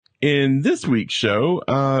In this week's show,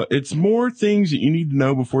 it's more things that you need to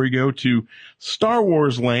know before you go to Star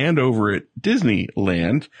Wars Land over at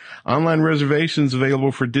Disneyland. Online reservations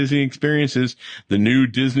available for Disney experiences. The new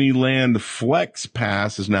Disneyland Flex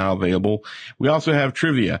Pass is now available. We also have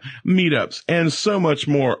trivia, meetups, and so much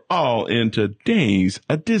more, all in today's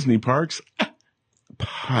Disney Parks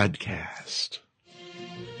podcast.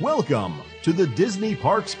 Welcome to the Disney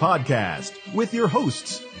Parks Podcast with your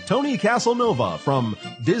hosts, Tony Casanova from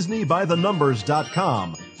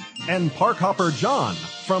DisneyByTheNumbers.com and Parkhopper John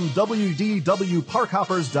from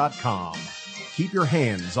WDWParkhoppers.com. Keep your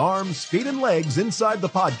hands, arms, feet, and legs inside the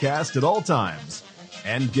podcast at all times.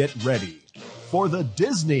 And get ready for the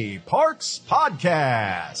Disney Parks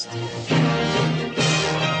Podcast.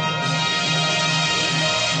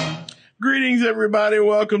 Greetings, everybody.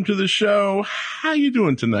 Welcome to the show. How you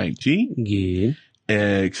doing tonight, T? Good.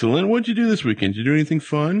 Excellent. What'd you do this weekend? Did you do anything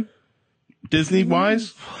fun?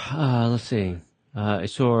 Disney-wise? Let's see. I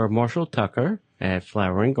saw Marshall Tucker at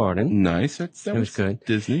Flower and Garden. Nice. That was good.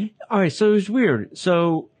 Disney. All right, so it was weird.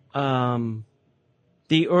 So,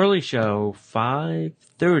 the early show,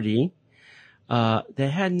 5:30, they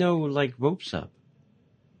had no, ropes up.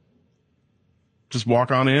 Just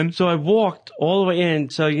walk on in? So I walked all the way in,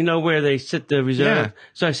 so you know where they sit the reserve? Yeah.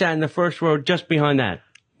 So I sat in the first row just behind that.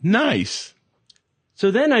 Nice.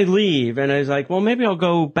 So then I leave, and I was like, well, maybe I'll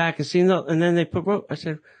go back and see them. And then they put ropes. I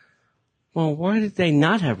said, well, why did they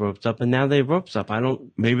not have ropes up, and now they have ropes up?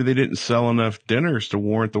 Maybe they didn't sell enough dinners to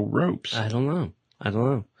warrant the ropes. I don't know.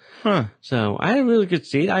 Huh. So I had a really good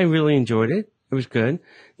seat. I really enjoyed it. It was good.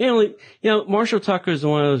 Marshall Tucker is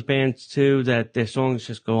one of those bands too that their songs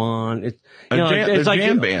just go on. It's like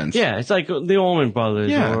jam bands. Yeah, it's like the Allman Brothers,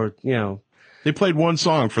 Yeah. or They played one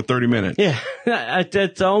song for 30 minutes. Yeah,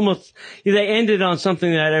 it's almost. They ended on something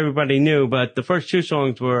that everybody knew, but the first two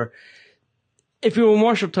songs were. If you were a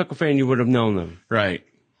Marshall Tucker fan, you would have known them. Right.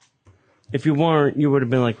 If you weren't, you would have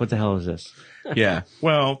been like, "What the hell is this?" Yeah.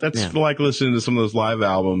 Well, that's like listening to some of those live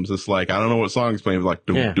albums. It's like, I don't know what song's playing. It's like,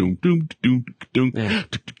 doom, doom, doom, doom, doom, Yeah.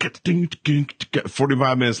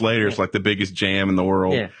 45 minutes later, it's like the biggest jam in the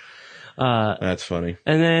world. Yeah. That's funny.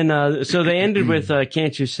 And then, so they ended with,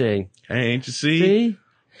 Can't You See? Hey, ain't you see? See?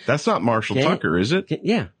 That's not Marshall Tucker, is it?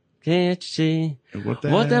 Yeah. Can't you see What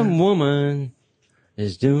that woman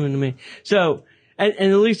is doing to me? So,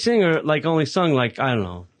 and the lead singer, only sung,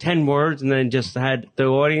 10 words and then just had the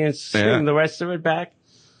audience sing the rest of it back.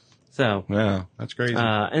 So. Yeah, that's crazy.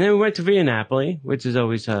 And then we went to Via Napoli, which is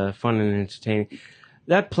always, fun and entertaining.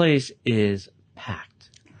 That place is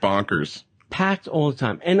packed. Bonkers. Packed all the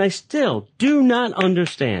time. And I still do not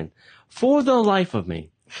understand, for the life of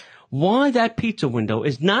me, why that pizza window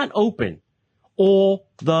is not open all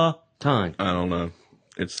the time. I don't know.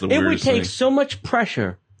 It's the It would weirdest take thing. so much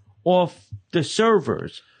pressure off the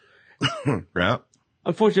servers. Yeah.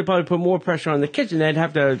 Unfortunately, probably put more pressure on the kitchen. They'd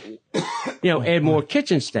have to, add more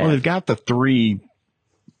kitchen staff. Well, they've got the 3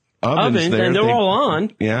 ovens there. and they're all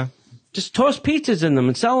on. Yeah. Just toss pizzas in them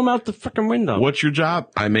and sell them out the frickin' window. What's your job?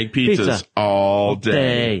 I make pizzas all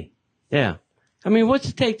day. Yeah. I mean, what's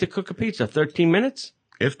it take to cook a pizza? 13 minutes?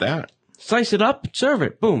 If that. Slice it up, serve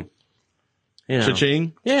it. Boom.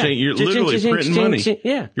 Cha-ching. Yeah. Cha-ching. You're Cha-ching, literally cha-ching, printing cha-ching, money. cha-ching.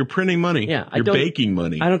 Yeah. You're printing money. Yeah. You're baking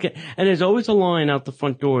money. I don't get, and there's always a line out the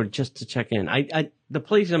front door just to check in. The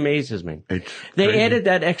place amazes me. It's They crazy. added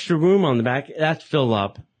that extra room on the back. That's filled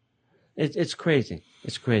up. It's crazy.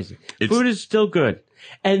 It's crazy. Food is still good.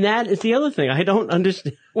 And that is the other thing. I don't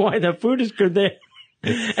understand why the food is good there.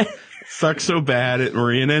 Sucks so bad at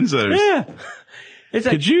Maria and Enzo's. Yeah. It's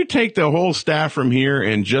like, Could you take the whole staff from here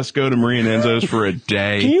and just go to Maria and Enzo's for a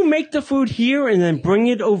day? can you make the food here and then bring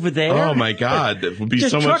it over there? Oh my God. That would be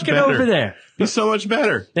Just so much truck it better. over there. Be so much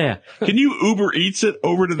better. Yeah. Can you Uber Eats it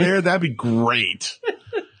over to there? That'd be great.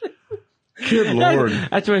 Good Lord.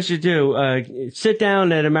 That's what I should do. Sit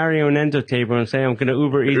down at a Mario and Enzo table and say, I'm going to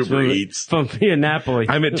Uber Eats from Via Napoli.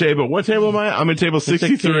 I'm at table. What table am I? I'm at table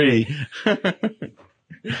 63.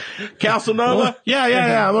 Casanova?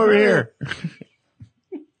 Yeah. I'm over here.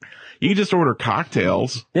 You can just order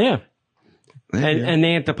cocktails. Yeah. And the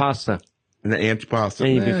antipasta. And the antipasta.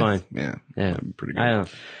 And you'd be fine. Yeah. Yeah. That'd be pretty good. I don't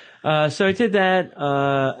know. So I did that,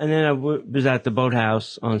 and then I was at the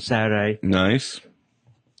Boathouse on Saturday, Nice.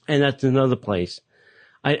 and that's another place.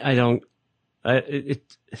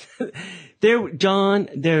 John,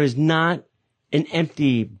 there is not an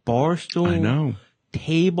empty bar stool, I know.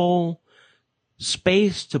 table,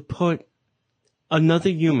 space to put another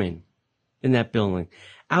human in that building.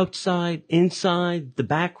 Outside, inside, the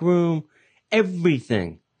back room,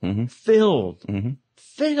 everything filled, and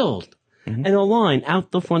a line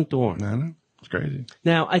out the front door. I know. It's crazy.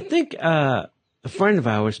 Now, I think a friend of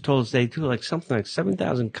ours told us they do like something like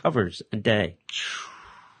 7,000 covers a day.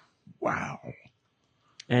 Wow.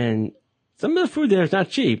 And some of the food there is not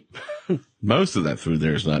cheap. Most of that food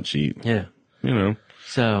there is not cheap. Yeah. You know.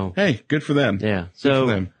 So. Hey, good for them. Yeah. Good So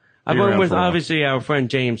for them. I Be went around with for a while. obviously our friend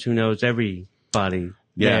James, who knows everybody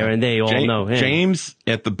there, and they all know him. James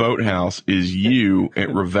at the Boathouse is you at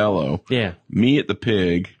Ravello. Yeah. Me at the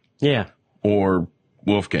Pig Yeah. or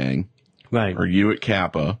Wolfgang Right. or you at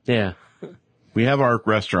Kappa. Yeah. We have our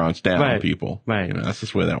restaurants down, Right. people. Right. You know, that's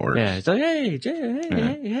just the way that works. Yeah. It's like, hey, Jay,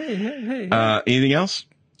 hey. Anything else?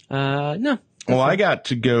 No. Well, I got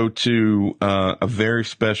to go to a very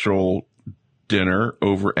special dinner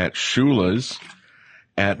over at Shula's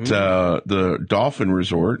at the Dolphin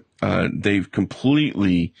Resort. They've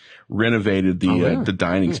completely renovated the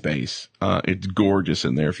dining space. It's gorgeous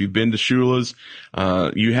in there. If you've been to Shula's,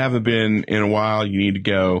 you haven't been in a while, you need to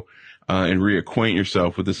go and reacquaint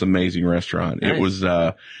yourself with this amazing restaurant. Nice. It was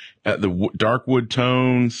at the dark wood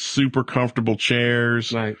tone, super comfortable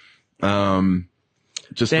chairs. Right.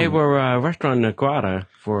 Just They were Restaurant Negrata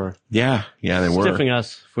for yeah, they were. stiffing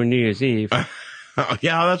us for New Year's Eve. Oh,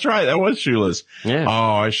 yeah, that's right. That was Shula's. Yeah.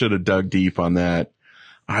 Oh, I should have dug deep on that.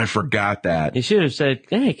 I forgot that. You should have said,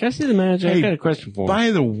 "Hey, can I see the manager? I Hey, got a question for him."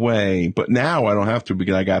 By the way, but now I don't have to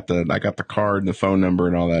because I got the card and the phone number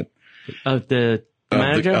and all that Of the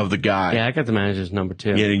manager? of the guy. Yeah, I got the manager's number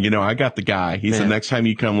too. Yeah, you know, I got the guy. He said Yeah. next time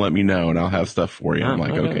you come, let me know and I'll have stuff for you. I'm Oh,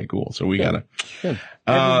 like, okay, cool. So we gotta. Good.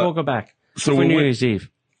 Maybe we'll go back. So for we New went- Year's Eve.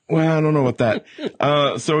 Well, I don't know about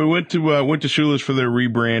that. So we went to Shula's for their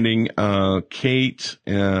rebranding. Kate,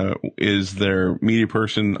 is their media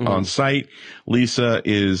person on site. Lisa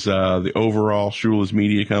is, the overall Shula's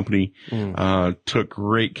media company. Took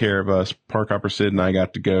great care of us. Park Hopper Sid and I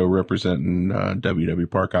got to go representing, WW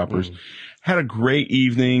Park Hoppers. Had a great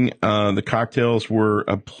evening. The cocktails were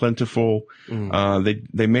plentiful.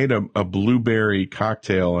 They made a blueberry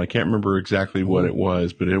cocktail. I can't remember exactly what it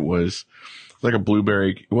was, but it was like a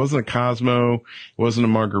blueberry. It wasn't a Cosmo. It wasn't a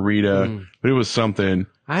margarita, but it was something.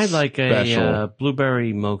 I had like special. a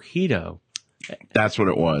blueberry mojito. That's what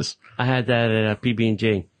it was. I had that at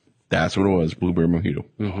PB&J. That's what it was. Blueberry mojito.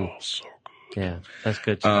 Mm-hmm. Oh, so good. Yeah, that's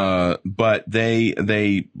good. But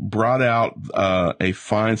they brought out, a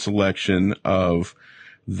fine selection of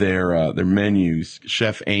their menus.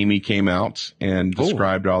 Chef Amy came out and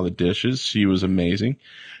described all the dishes. She was amazing.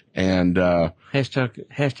 And,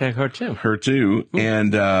 Hashtag her too. her too.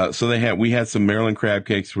 And, so we had some Maryland crab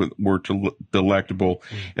cakes were delectable.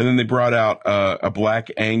 And then they brought out, a black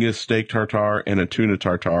Angus steak tartare and a tuna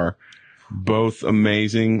tartare. Both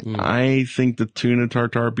amazing. I think the tuna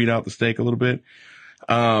tartare beat out the steak a little bit.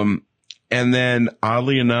 And then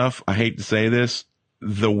oddly enough, I hate to say this,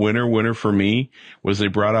 the winner for me was they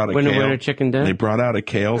brought out a Winner chicken dinner. They brought out a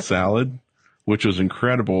kale salad, which was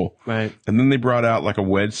incredible. Right. And then they brought out like a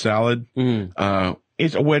wedge salad.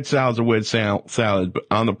 It's a wedge salad, but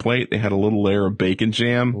on the plate they had a little layer of bacon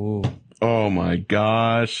jam. Ooh. Oh my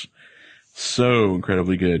gosh. So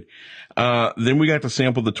incredibly good. Then we got to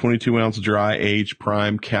sample the 22-ounce dry aged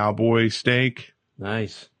prime cowboy steak.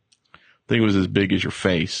 Nice. I think it was as big as your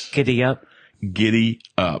face. Giddy up. Giddy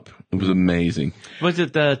up. It was amazing. Was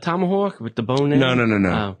it the tomahawk with the bone in? No.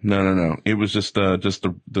 Oh. No. It was just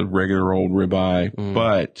the regular old ribeye,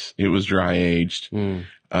 but it was dry aged. Do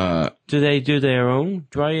they do their own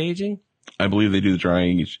dry aging? I believe they do the dry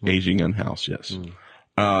aging in house. Yes.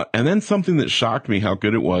 And then something that shocked me how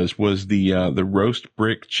good it was the roast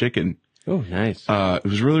brick chicken. Oh, nice. It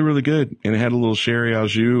was really, really good. And it had a little sherry au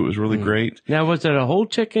jus. It was really great. Now, was it a whole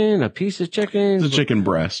chicken, a piece of chicken? It's a chicken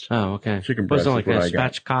breast. Oh, okay. Chicken breast Wasn't like is what a I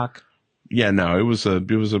got. spatchcock. Yeah, no, it was a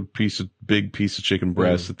big piece of chicken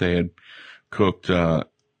breast that they had cooked,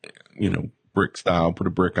 brick style, put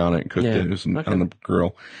a brick on it and cooked it. It was on the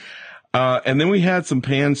grill. And then we had some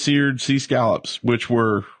pan seared sea scallops, which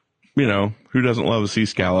were, who doesn't love a sea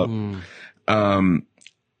scallop?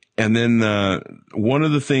 And then, one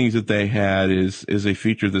of the things that they had is they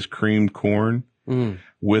featured this creamed corn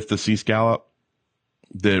with the sea scallop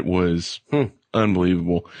that was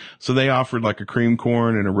unbelievable. So they offered like a cream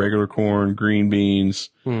corn and a regular corn, green beans,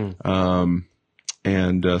 and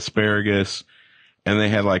asparagus. And they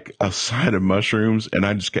had like a side of mushrooms. And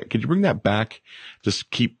I just could you bring that back?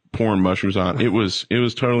 Just keep pouring mushrooms on. It was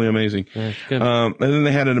totally amazing. Yeah, good. And then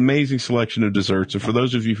they had an amazing selection of desserts. And for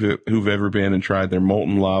those of you who've ever been and tried their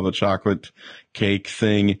molten lava chocolate cake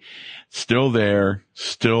thing, still there,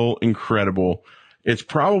 still incredible. It's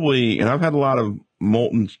probably, and I've had a lot of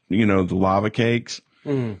molten, the lava cakes.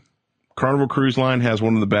 Carnival Cruise Line has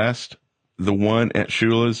one of the best. The one at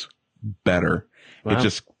Shula's, better. Wow. It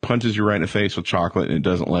just punches you right in the face with chocolate and it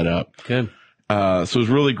doesn't let up. Good. So it was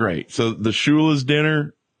really great. So the Shula's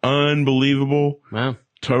dinner, unbelievable. Wow.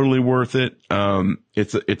 Totally worth it.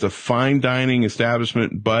 It's a fine dining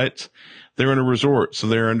establishment, but they're in a resort, so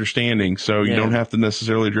they're understanding. So you don't have to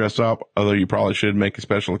necessarily dress up, although you probably should make a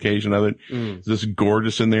special occasion of it. It's just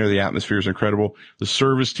gorgeous in there. The atmosphere is incredible. The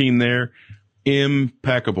service team there,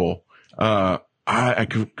 impeccable. I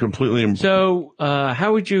completely. So,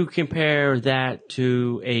 how would you compare that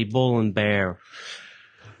to a Bull and Bear?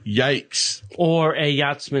 Yikes. Or a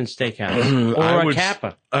Yachtsman Steakhouse? Or a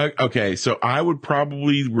Kappa? Okay, so I would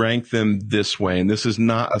probably rank them this way, and this is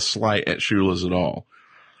not a slight at Shula's at all.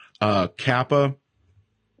 Kappa,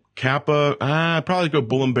 I'd probably go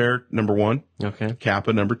Bull and Bear number 1. Okay.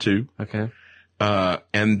 Kappa number 2. Okay.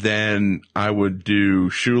 And then I would do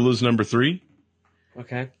Shula's number 3.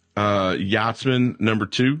 Okay. Yachtsman number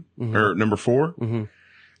 2 or number 4,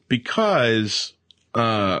 because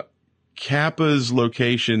Kappa's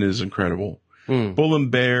location is incredible. Bull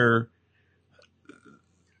and Bear,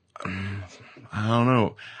 I don't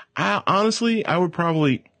know. Honestly, I would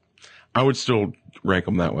still rank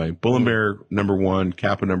them that way. Bull and Bear number 1,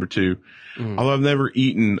 Kappa number 2. Although I've never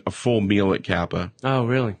eaten a full meal at Kappa. Oh,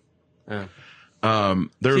 really? Oh. You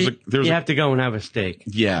have to go and have a steak.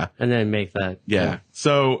 Yeah. And then make that. Yeah.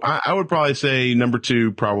 So I would probably say number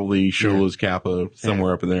 2, probably Shula's Kappa,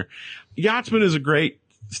 somewhere up in there. Yachtsman is a great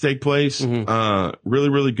steak place. Really,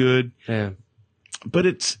 really good. Yeah. But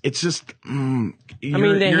it's just,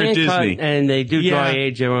 you're at Disney. And they do dry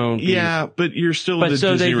age their own beef. Yeah, but you're still at a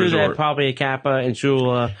Disney they do resort. that probably at Kappa and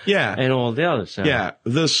Shula. Yeah. And all the others. So. Yeah.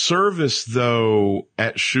 The service though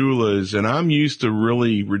at Shula's, and I'm used to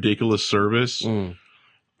really ridiculous service.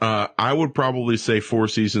 I would probably say Four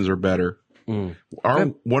Seasons are better.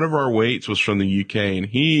 One of our waits was from the UK, and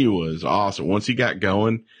he was awesome. Once he got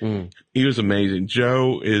going, he was amazing.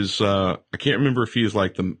 Joe is, I can't remember if he is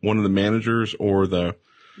like one of the managers or the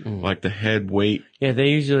head wait. Yeah, they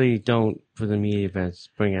usually don't, for the media events,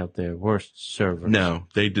 bring out their worst servers. No,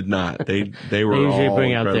 they did not. They were they usually all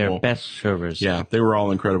bring incredible. out their best servers. Yeah, they were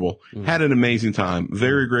all incredible. Had an amazing time.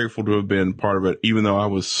 Very grateful to have been part of it, even though I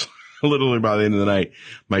was literally by the end of the night,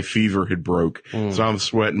 my fever had broke. So I'm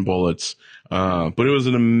sweating bullets. But it was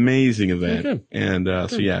an amazing event. Good. And,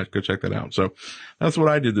 so yeah, go check that out. So that's what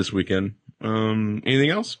I did this weekend. Anything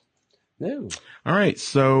else? No. All right.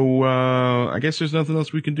 So, I guess there's nothing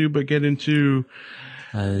else we can do but get into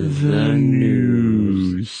the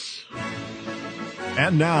news.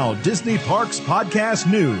 And now, Disney Parks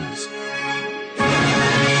Podcast News.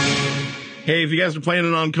 Hey, if you guys are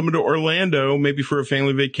planning on coming to Orlando, maybe for a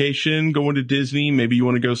family vacation, going to Disney, maybe you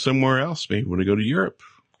want to go somewhere else. Maybe you want to go to Europe,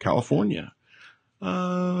 California,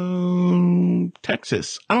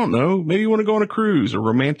 Texas. I don't know. Maybe you want to go on a cruise, a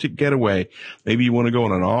romantic getaway. Maybe you want to go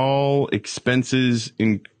on an all expenses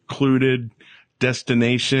included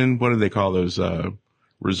destination. What do they call those,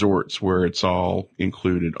 resorts where it's all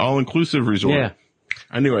included? All inclusive resort. Yeah.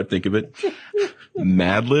 I knew I'd think of it.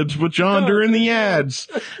 Mad Libs with John during the ads.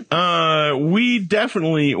 We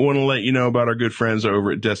definitely want to let you know about our good friends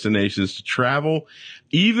over at Destinations to Travel.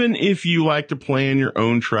 Even if you like to plan your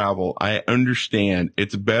own travel, I understand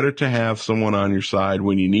it's better to have someone on your side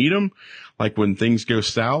when you need them. Like when things go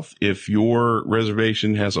south, if your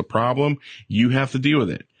reservation has a problem, you have to deal with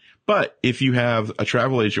it. But if you have a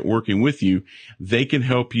travel agent working with you, they can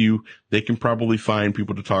help you. They can probably find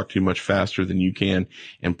people to talk to much faster than you can.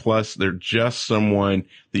 And plus, they're just someone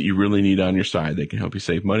that you really need on your side. They can help you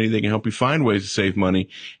save money. They can help you find ways to save money.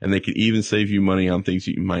 And they can even save you money on things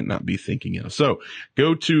that you might not be thinking of. So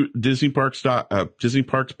go to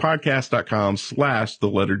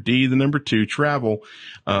DisneyParks.com/D travel.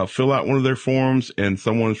 Fill out one of their forms and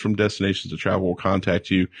someone from Destinations to Travel will contact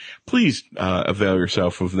you. Please, avail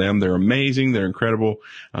yourself of them. They're amazing. They're incredible.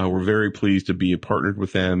 We're very pleased to be partnered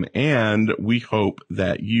with them. And we hope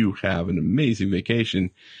that you have an amazing vacation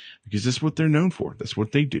because that's what they're known for. That's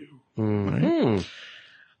what they do. Right?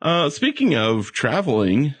 Speaking of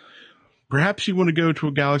traveling, perhaps you want to go to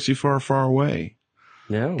a galaxy far, far away.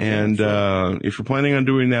 No. And if you're planning on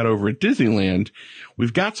doing that over at Disneyland,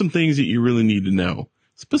 we've got some things that you really need to know,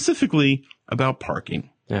 specifically about parking.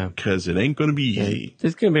 Yeah. Because it ain't going to be easy.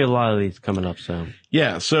 There's going to be a lot of these coming up soon.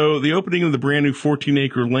 Yeah. So the opening of the brand new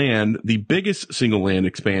 14-acre land, the biggest single land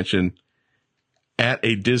expansion at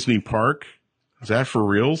a Disney park. Is that for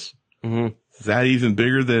reals? Mm-hmm. Is that even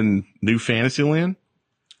bigger than New Fantasyland?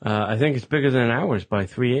 I think it's bigger than ours by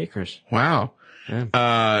 3 acres. Wow.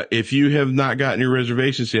 Yeah. If you have not gotten your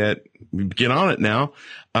reservations yet, get on it now.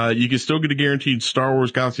 You can still get a guaranteed Star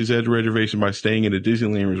Wars Galaxy's Edge reservation by staying at a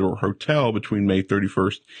Disneyland Resort hotel between May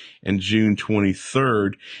 31st and June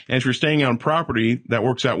 23rd. And if you're staying on property, that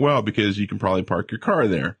works out well because you can probably park your car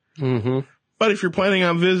there. Mm-hmm. But if you're planning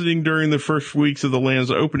on visiting during the first weeks of the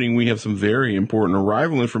land's opening, we have some very important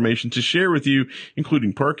arrival information to share with you,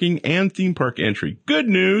 including parking and theme park entry. Good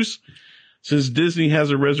news! Since Disney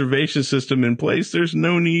has a reservation system in place, there's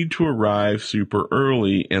no need to arrive super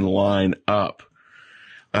early and line up.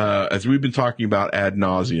 As we've been talking about ad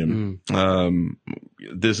nauseum,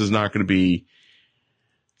 this is not going to be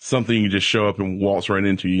something you just show up and waltz right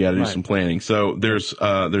into. You got to do some planning. So there's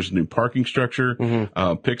a new parking structure,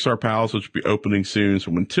 Pixar Palace, which will be opening soon.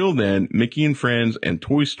 So until then, Mickey and Friends and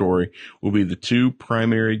Toy Story will be the two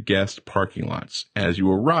primary guest parking lots. As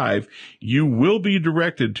you arrive, you will be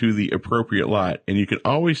directed to the appropriate lot, and you can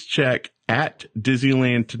always check at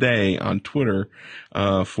Disneyland Today on Twitter,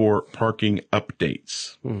 for parking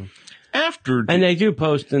updates. And they do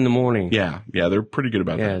post in the morning. Yeah, they're pretty good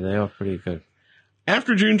about that. Yeah, they are pretty good.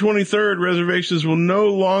 After June 23rd, reservations will no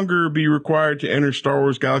longer be required to enter Star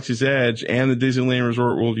Wars Galaxy's Edge, and the Disneyland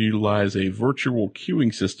Resort will utilize a virtual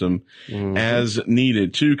queuing system as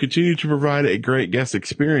needed to continue to provide a great guest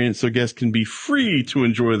experience so guests can be free to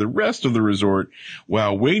enjoy the rest of the resort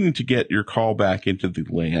while waiting to get your call back into the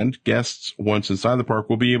land. Guests, once inside the park,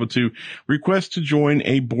 will be able to request to join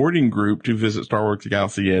a boarding group to visit Star Wars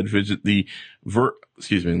Galaxy's Edge, visit the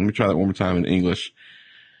let me try that one more time in English.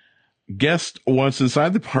 Guests, once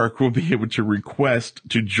inside the park, will be able to request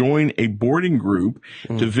to join a boarding group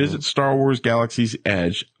to visit Star Wars Galaxy's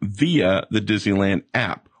Edge via the Disneyland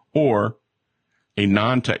app or a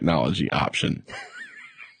non-technology option.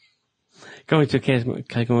 Can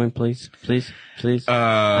I go in, please? Please?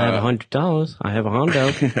 I have $100. I have a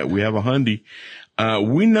Hondo. We have a Hundy.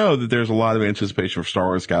 We know that there's a lot of anticipation for Star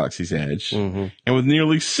Wars Galaxy's Edge. And with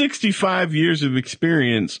nearly 65 years of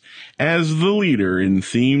experience as the leader in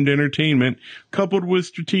themed entertainment, coupled with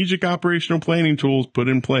strategic operational planning tools put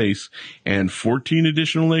in place and 14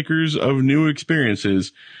 additional acres of new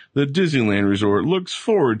experiences, the Disneyland Resort looks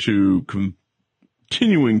forward to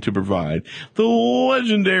continuing to provide the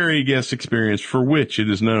legendary guest experience for which it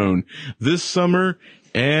is known this summer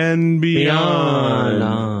and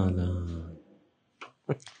beyond.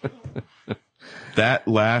 That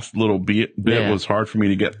last little bit was hard for me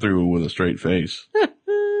to get through with a straight face.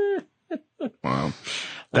 Wow.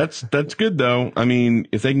 That's good though. I mean,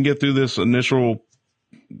 if they can get through this initial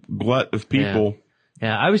glut of people.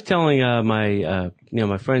 Yeah. I was telling, my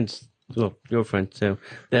friends, well, your friends too,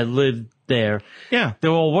 that live there. Yeah.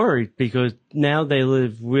 They're all worried because now they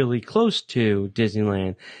live really close to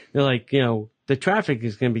Disneyland. They're like, the traffic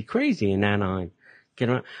is going to be crazy in Anaheim.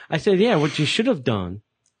 I said, what you should have done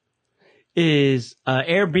is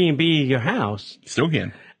Airbnb your house. Still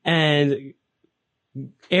can. And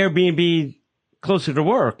Airbnb closer to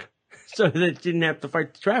work so that you didn't have to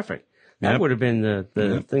fight the traffic. That would have been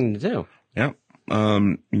the thing to do. Yep.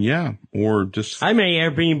 Or just... I may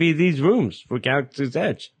Airbnb these rooms for Galaxy's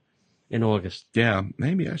Edge in August. Yeah,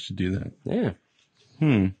 maybe I should do that. Yeah.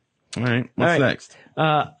 All right. What's next?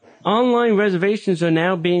 Online reservations are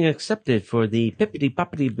now being accepted for the Bibbidi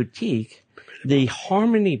Bobbidi Boutique, the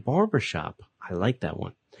Harmony Barbershop. I like that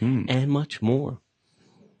one. And much more.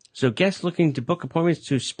 So guests looking to book appointments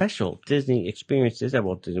to special Disney experiences at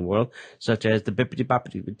Walt Disney World, such as the Bibbidi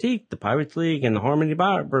Bobbidi Boutique, the Pirates League, and the Harmony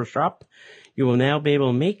Barbershop, you will now be able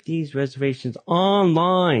to make these reservations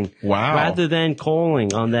online. Wow. Rather than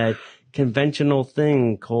calling on that conventional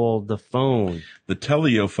thing called the phone. The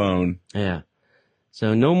telephone. Yeah.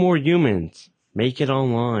 So no more humans. Make it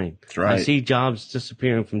online. That's right. I see jobs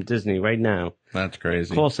disappearing from Disney right now. That's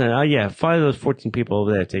crazy. Call center. Fire those 14 people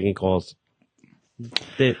over there taking calls.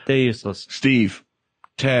 They're useless. Steve,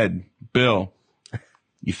 Ted, Bill,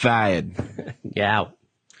 you fired. Yeah.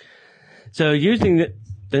 So using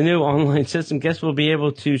the new online system, guests will be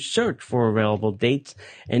able to search for available dates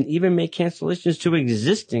and even make cancellations to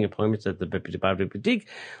existing appointments at the Bibbidi Bobbidi Boutique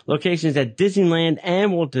locations at Disneyland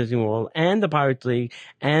and Walt Disney World and the Pirates League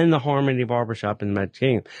and the Harmony Barbershop in the Magic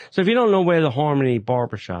Kingdom. So if you don't know where the Harmony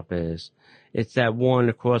Barbershop is, it's that one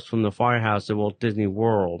across from the firehouse at Walt Disney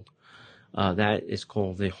World. That is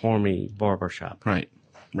called the Harmony Barbershop. Right.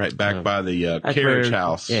 Right back by the carriage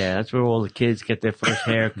house. Yeah, that's where all the kids get their first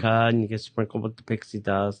haircut and you get sprinkled with the pixie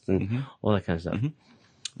dust and all that kind of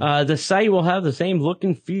stuff. The site will have the same look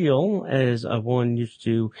and feel as one used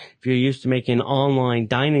to. If you're used to making an online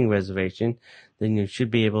dining reservation, then you should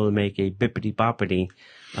be able to make a Bibbidi Bobbidi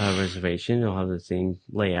reservation. It'll have the same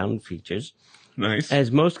layout and features. Nice.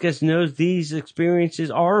 As most guests know, these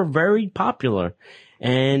experiences are very popular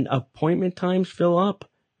and appointment times fill up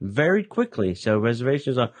very quickly. So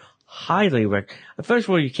reservations are highly recommended. First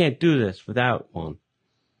of all, you can't do this without one.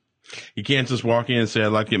 You can't just walk in and say, I'd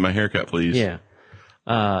like to get my haircut, please. Yeah.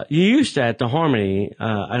 You used to at the Harmony.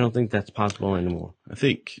 I don't think that's possible anymore. I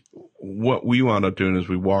think what we wound up doing is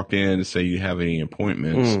we walked in to say, you have any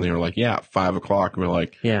appointments? And they were like, yeah, 5 o'clock. And we're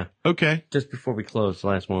like, Yeah. okay. Just before we closed the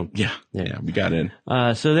last one. Yeah. We got in.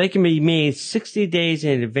 So they can be made 60 days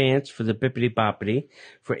in advance for the Bippity Boppity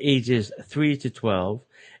for ages 3 to 12.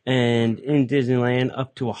 And in Disneyland,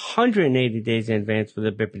 up to 180 days in advance for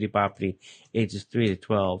the Bippity Boppity ages 3 to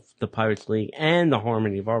 12, the Pirates League, and the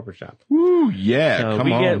Harmony Barbershop. Woo, yeah, So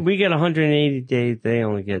come on. we get 180 days. They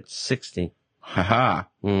only get 60. Haha.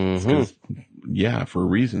 Mm-hmm. Yeah, for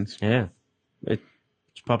reasons. Yeah. It's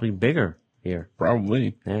probably bigger here.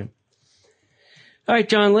 Probably. Yeah. All right,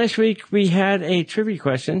 John, last week we had a trivia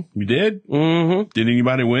question. You did? Mm-hmm. Did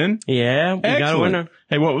anybody win? Yeah, we got a winner.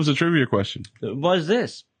 Hey, what was the trivia question? It was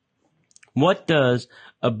this. What does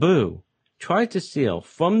Abu try to steal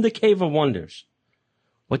from the Cave of Wonders?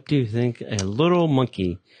 What do you think a little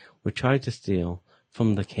monkey would try to steal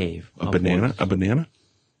from the Cave of Banana? Wonders? A banana?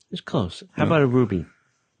 It's close. How about a ruby?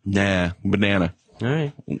 Nah, banana. All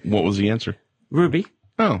right. What was the answer? Ruby.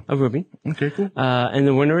 Oh, A ruby. okay, cool. And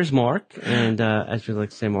the winner is Mark. And as we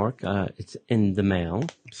like to say, Mark, it's in the mail.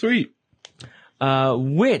 Sweet.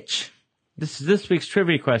 This is this week's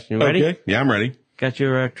trivia question. You ready? Okay. Yeah, I'm ready. Got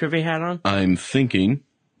your trivia hat on? I'm thinking.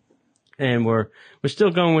 And we're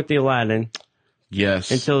still going with the Aladdin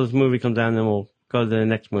Yes. until this movie comes out, and then we'll go to the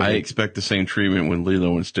next movie. I expect the same treatment when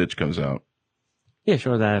Lilo and Stitch comes out Yeah,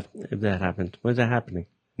 sure, if that happens. When's that happening?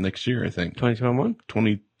 next year, I think. 2021?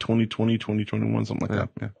 2020, 2021, something like that.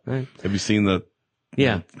 Yeah. Right. Have you seen the?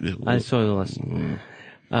 Yeah, I saw the list.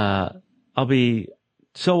 I'll be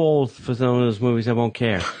so old for some of those movies I won't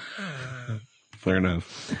care. Fair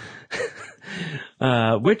enough.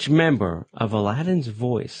 Which member of Aladdin's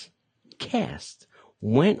voice cast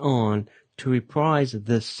went on to reprise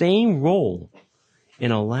the same role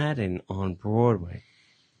in Aladdin on Broadway?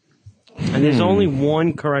 And there's only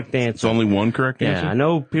one correct answer. It's only one correct answer? Yeah, I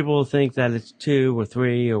know people think that it's 2 or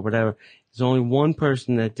 3 or whatever. There's only one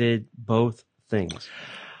person that did both things.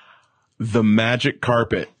 The Magic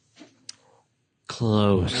Carpet.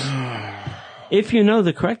 Close. If you know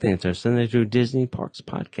the correct answer, send it to Disney Parks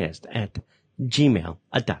Podcast at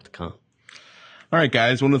gmail.com. All right,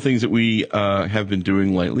 guys. One of the things that we have been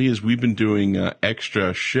doing lately is we've been doing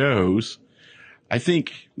extra shows. I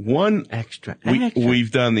think Extra.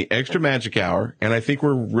 we've done the Extra Magic Hour, and I think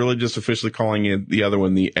we're really just officially calling it the other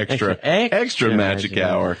one the Extra Magic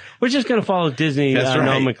Hour. We're just going to follow Disney That's right.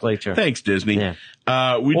 nomenclature. Thanks, Disney. Yeah.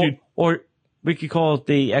 Or we could call it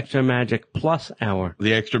the Extra Magic Plus Hour.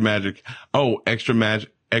 The Extra Magic. Oh, Extra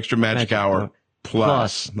Magic Hour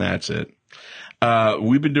Plus. That's it.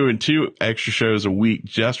 We've been doing 2 extra shows a week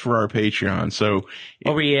just for our Patreon. So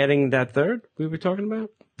Are we adding that third we were talking about?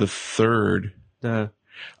 the third. The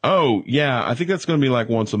Oh, yeah. I think that's going to be like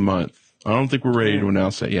once a month. I don't think we're ready to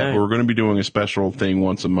announce that yet, Right. but we're going to be doing a special thing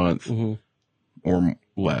once a month or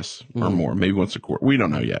less or more, maybe once a quarter. We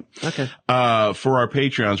don't know yet. Okay. For our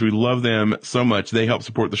Patreons, we love them so much. They help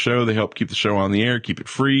support the show. They help keep the show on the air, keep it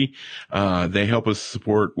free. They help us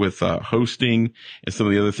support with hosting and some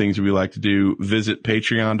of the other things that we like to do. Visit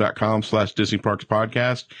patreon.com/Disney Parks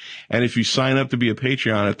Podcast. And if you sign up to be a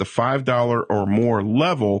Patreon at the $5 or more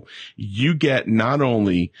level, you get not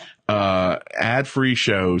only ad-free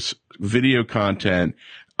shows, video content,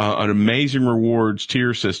 an amazing rewards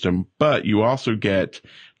tier system, but you also get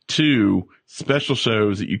 2 special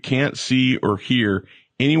shows that you can't see or hear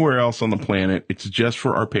anywhere else on the planet. It's just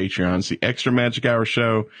for our Patreons, the Extra Magic Hour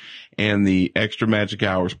show and the Extra Magic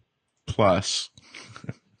Hours Plus.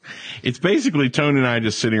 It's basically Tony and I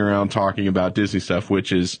just sitting around talking about Disney stuff,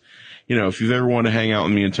 which is, you know, if you've ever wanted to hang out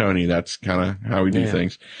with me and Tony, that's kind of how we do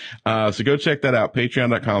things. So go check that out.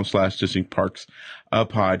 Patreon.com/Disney Parks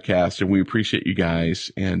Podcast. And we appreciate you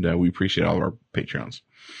guys. And we appreciate all of our Patreons.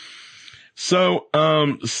 So,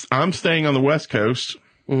 I'm staying on the West Coast.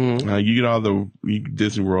 You get all the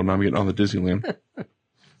Disney World and I'm getting all the Disneyland.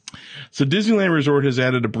 So Disneyland Resort has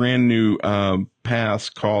added a brand new pass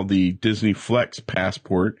called the Disney Flex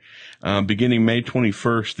Passport. Beginning May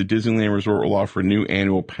 21st, the Disneyland Resort will offer a new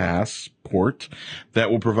annual passport that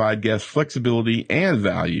will provide guests flexibility and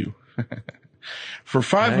value. For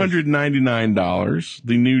 $599,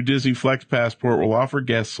 the new Disney Flex Passport will offer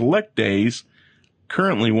guests select days,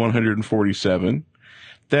 currently 147,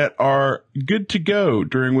 that are good to go,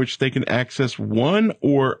 during which they can access one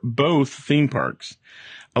or both theme parks.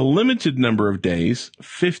 A limited number of days,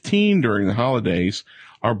 15 during the holidays,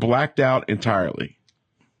 are blacked out entirely.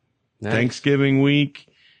 Nice. Thanksgiving week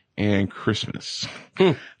and Christmas.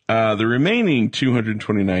 The remaining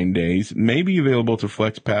 229 days may be available to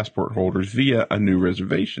Flex Passport holders via a new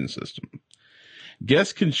reservation system.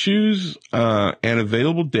 Guests can choose an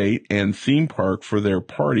available date and theme park for their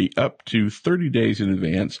party up to 30 days in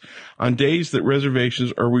advance on days that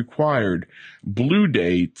reservations are required. Blue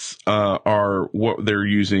dates are what they're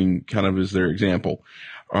using kind of as their example.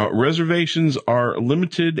 Reservations are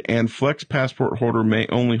limited and Flex Passport holder may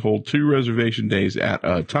only hold 2 reservation days at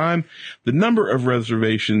a time. The number of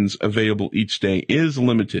reservations available each day is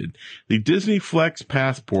limited. The Disney Flex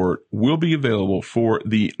Passport will be available for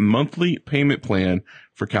the monthly payment plan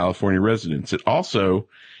for California residents. It also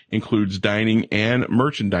includes dining and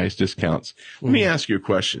merchandise discounts. Let me ask you a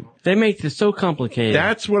question. They make this so complicated.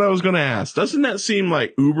 That's what I was going to ask. Doesn't that seem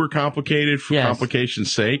like uber complicated for Yes.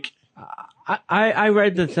 complication's sake? I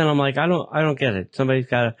read this and I'm like, I don't get it. Somebody's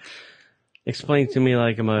got to explain to me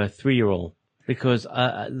like I'm a 3-year-old because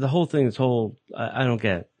the whole thing is I don't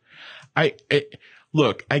get it.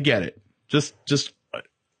 Look, I get it. Just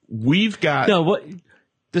we've got No, what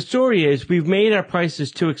the story is, we've made our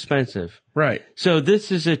prices too expensive. right. So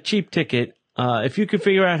this is a cheap ticket. If you can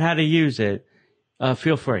figure out how to use it,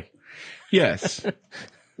 feel free. Yes.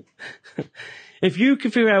 If you can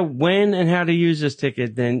figure out when and how to use this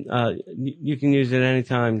ticket, then you can use it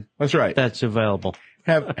anytime That's right. that's available.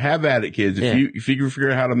 Have at it, kids. Yeah. If you can figure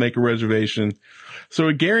out how to make a reservation. So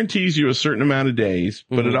it guarantees you a certain amount of days,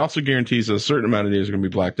 but it also guarantees that a certain amount of days are going to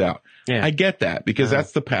be blacked out. Yeah. I get that because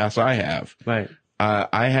that's the pass I have. Right.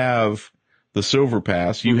 I have the silver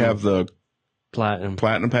pass. You have the Platinum.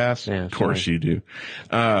 platinum pass. Yeah, Of course you do.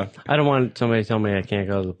 I don't want somebody to tell me I can't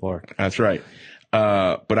go to the park. That's right.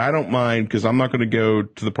 But I don't mind because I'm not going to go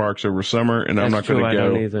to the parks over summer and I'm That's not going true, to I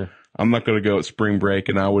go. don't either. I'm not going to go at spring break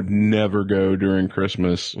and I would never go during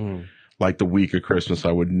Christmas. Like the week of Christmas,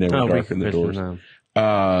 I would never darken the doors. No.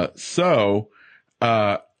 So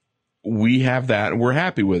we have that and we're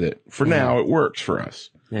happy with it. For now, it works for us.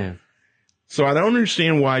 Yeah. So I don't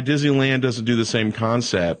understand why Disneyland doesn't do the same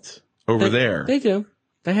concept over there. They do.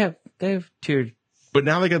 They have tiered But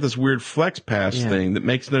now they got this weird Flex Pass thing that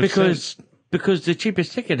makes no sense. Because the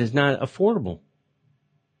cheapest ticket is not affordable.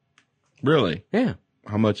 Really? Yeah.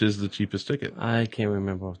 How much is the cheapest ticket? I can't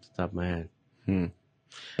remember off the top of my head.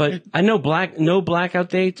 But I know no blackout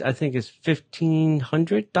dates, I think is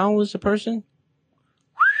 $1,500 a person.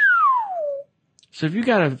 So if you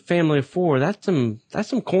got a family of 4, that's some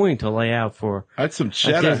coin to lay out for That's some a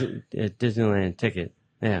cheddar. Disneyland ticket.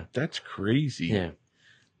 Yeah. That's crazy. Yeah.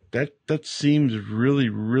 That seems really,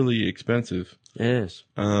 really expensive. It is.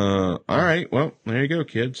 All right. Well, there you go,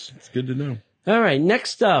 kids. It's good to know. All right.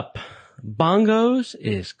 Next up, Bongos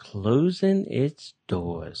is closing its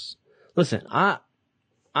doors. Listen,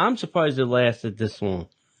 I'm surprised it lasted this long.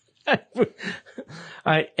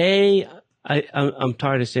 I'm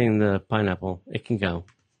tired of seeing the pineapple. It can go.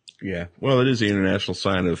 Yeah. Well, it is the international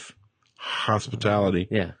sign of hospitality.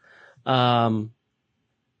 Yeah.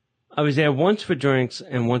 I was there once for drinks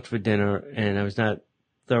and once for dinner, and I was not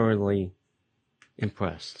thoroughly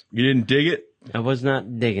impressed. You didn't dig it? I was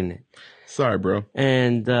not digging it. Sorry, bro.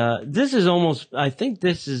 And this is I think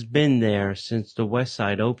this has been there since the West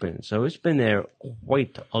Side opened. So it's been there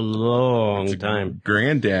quite a long time.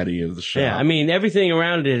 Granddaddy of the shop. Yeah, I mean, everything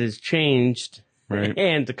around it has changed Right.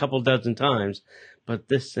 and a couple dozen times, but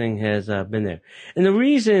this thing has been there. And the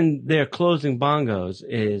reason they're closing Bongos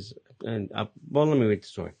is, let me read the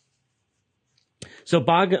story. So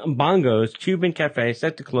Bongos Cuban Cafe is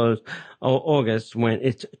set to close August when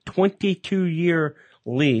its 22-year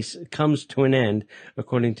lease comes to an end,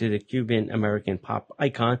 according to the Cuban-American pop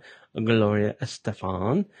icon Gloria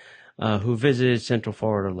Estefan, who visited Central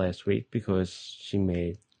Florida last week because she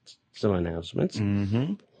made some announcements.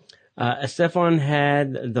 Mm-hmm. Estefan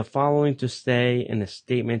had the following to say in a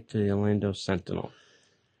statement to the Orlando Sentinel.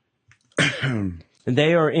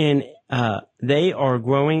 They are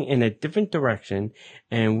growing in a different direction,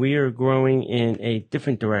 and we are growing in a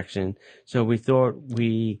different direction. So we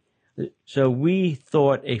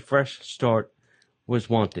thought a fresh start was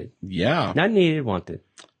wanted. Yeah. Not needed, wanted.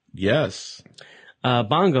 Yes.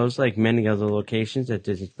 Bongos, like many other locations at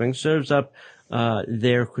Disney Springs, serves up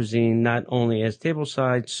their cuisine not only as table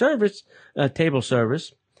service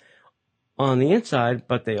on the inside,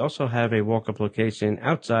 but they also have a walk-up location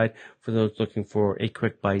outside for those looking for a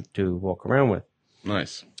quick bite to walk around with.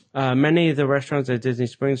 Nice. Many of the restaurants at Disney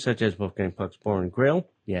Springs, such as Wolfgang Puck's Bar and Grill,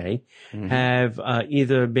 have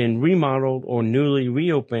either been remodeled or newly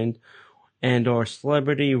reopened, and or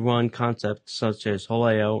celebrity-run concepts such as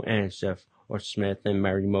Haleo and Chef or Smith and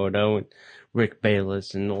Marimoto and Rick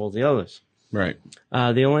Bayless and all the others. Right.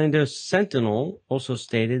 The Orlando Sentinel also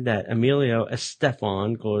stated that Emilio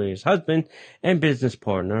Estefan, Gloria's husband and business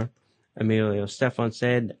partner, Emilio Estefan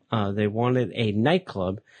said they wanted a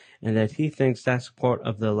nightclub and that he thinks that's part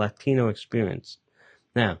of the Latino experience.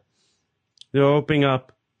 Now, they're opening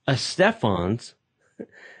up a Stefan's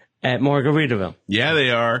at Margaritaville. Yeah,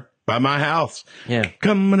 they are. By my house. Yeah.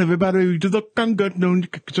 Come on, everybody, to the conga.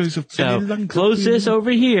 So, close this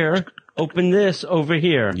over here. Open this over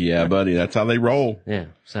here. Yeah, buddy, that's how they roll. Yeah,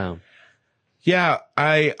 so. Yeah,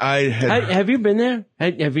 I had... Have you been there?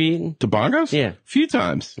 Have you eaten? To Bongos? Yeah. A few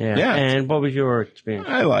times. Yeah. And what was your experience?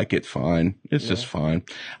 I like it fine. It's just fine.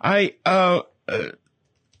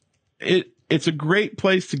 It's a great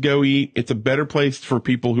place to go eat. It's a better place for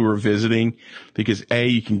people who are visiting because A,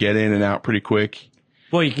 you can get in and out pretty quick.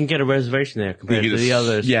 Well, you can get a reservation there compared to the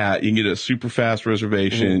others. Yeah, you can get a super fast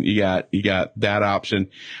reservation. Mm-hmm. You got that option.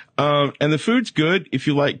 And the food's good if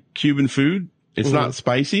you like Cuban food. It's mm-hmm. not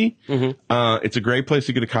spicy. Mm-hmm. It's a great place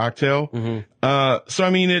to get a cocktail. Mm-hmm. So I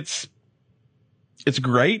mean, it's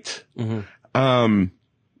great. Mm-hmm. All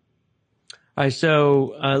right,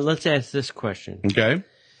 so let's ask this question. Okay.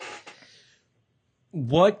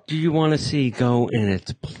 What do you want to see go in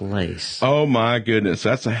its place? Oh my goodness,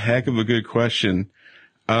 that's a heck of a good question.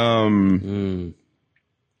 What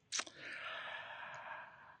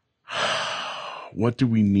do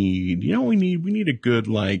we need? You know, we need a good,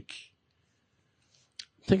 like,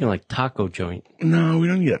 I'm thinking like taco joint. No, we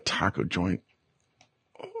don't need a taco joint.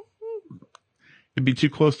 It'd be too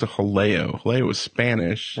close to Haleo. Haleo is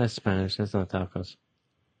Spanish. That's Spanish. That's not tacos.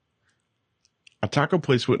 A taco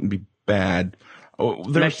place wouldn't be bad. Oh,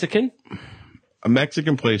 Mexican? A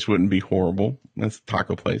Mexican place wouldn't be horrible. That's a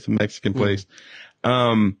taco place. A Mexican place.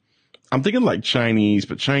 I'm thinking like Chinese,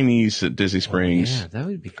 but Chinese at Disney Springs. Yeah, that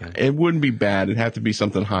would be good. It wouldn't be bad. It'd have to be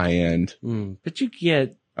something high end. But you could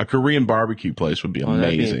get a Korean barbecue place would be amazing.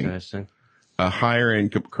 That'd be interesting. A higher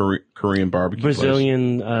end Korean barbecue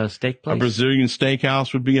Brazilian place. Steak place. A Brazilian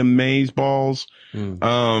steakhouse would be amazeballs.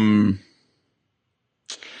 You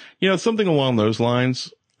know, something along those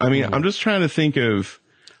lines. I mean, I'm just trying to think of.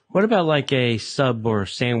 What about like a sub or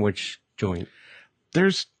sandwich joint?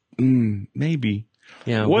 There's maybe.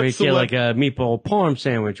 Yeah, where you get like a meatball parm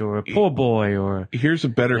sandwich or a po' boy or. Here's a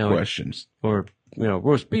better question. Or,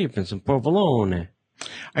 roast beef and some provolone.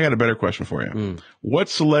 I got a better question for you. What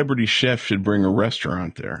celebrity chef should bring a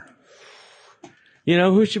restaurant there? You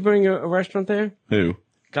know who should bring a restaurant there? Who?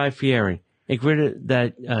 Guy Fieri. Get rid of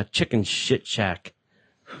that chicken shit shack.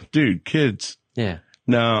 Dude, kids. Yeah.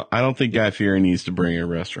 No, I don't think Guy Fieri needs to bring a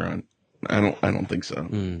restaurant. I don't think so.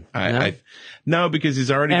 No, because he's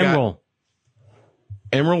already got.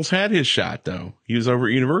 Emerald's had his shot though. He was over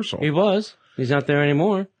at Universal. He was. He's not there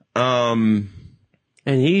anymore. And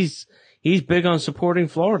he's big on supporting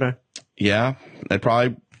Florida. Yeah, that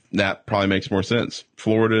probably makes more sense.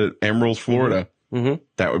 Florida, Emerald's Florida. Mm-hmm.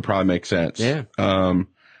 That would probably make sense. Yeah.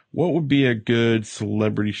 What would be a good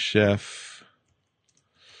celebrity chef?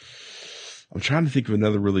 I'm trying to think of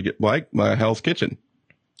another really good, like Hell's Kitchen.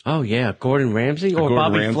 Oh yeah, Gordon Ramsay or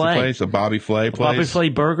Bobby Flay. Place, a Bobby Flay place. Bobby Flay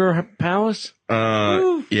Burger Palace.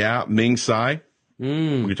 Yeah, Ming Tsai.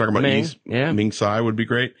 We're talking about Ming. East. Yeah. Ming Tsai would be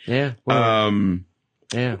great. Yeah. Well,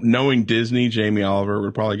 yeah. Knowing Disney, Jamie Oliver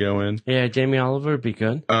would probably go in. Yeah, Jamie Oliver would be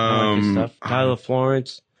good. I like his stuff. Tyler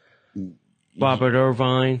Florence, Robert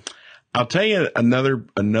Irvine. I'll tell you another.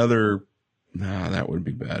 No, that would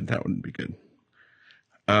be bad. That wouldn't be good.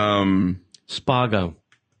 Spago.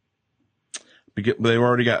 They've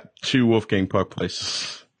already got 2 Wolfgang Puck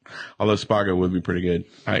places. Although Spago would be pretty good.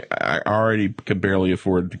 I already could barely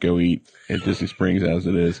afford to go eat at Disney Springs as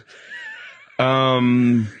it is.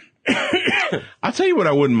 I'll tell you what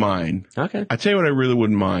I wouldn't mind. Okay. I'll tell you what I really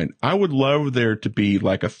wouldn't mind. I would love there to be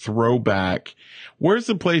like a throwback. Where's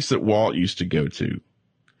the place that Walt used to go to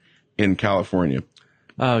in California?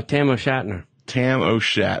 Oh, Tam O'Shatner. Tam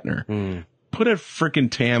O'Shatner. Put a freaking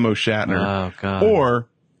Tam O'Shatner. Oh, God. Or,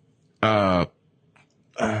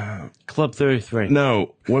 Club 33.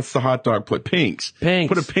 No, what's the hot dog place? Pink's.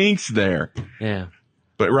 Pink's. Put a Pink's there. Yeah.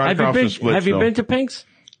 But right across from Splitsville. Have you been to Pink's?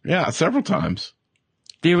 Yeah, several times.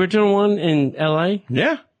 The original one in L.A.?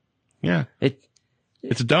 Yeah. Yeah.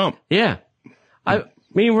 It's a dump. Yeah.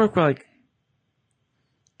 Me and Rick were like.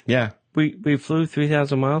 Yeah. We flew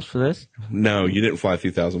 3,000 miles for this? No, you didn't fly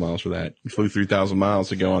 3,000 miles for that. You flew 3,000 miles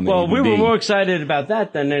to go on the Well, EVD. we were more excited about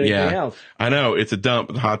that than anything else. I know. It's a dump,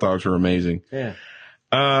 but the hot dogs were amazing. Yeah.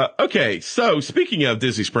 Okay, so speaking of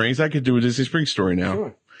Disney Springs, I could do a Disney Springs story now.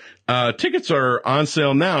 Sure. Tickets are on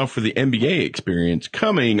sale now for the NBA experience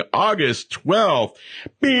coming August 12th.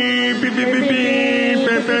 Beep, beep, beep, beep, beep.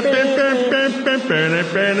 Beep, beep, beep,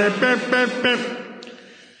 beep, beep, beep, beep.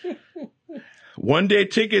 One-day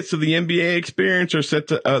tickets to the NBA experience are set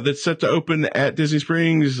to open at Disney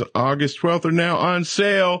Springs August 12th are now on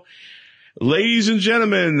sale. Ladies and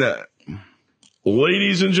gentlemen,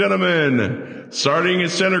 starting at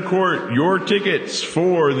center court, your tickets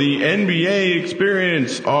for the NBA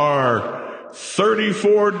experience are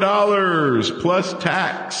 $34 plus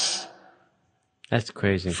tax. That's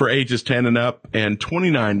crazy. For ages 10 and up, and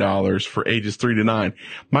 $29 for ages 3 to 9.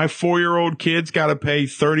 My 4-year-old kid's got to pay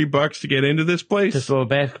 $30 to get into this place. Just throw a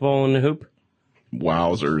basketball in the hoop?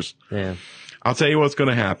 Wowzers. Yeah. I'll tell you what's going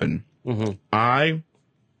to happen. Mm-hmm. I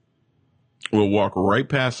will walk right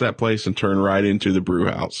past that place and turn right into the brew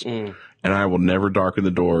house. And I will never darken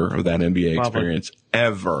the door of that NBA experience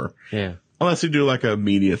ever. Yeah. Unless they do like a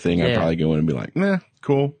media thing, I'd probably go in and be like, nah,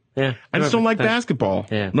 cool. Yeah. I just don't like basketball.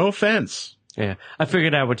 Yeah. No offense. Yeah. I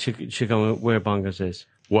figured out what Chico where Bongos is.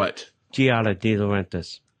 What? Giada De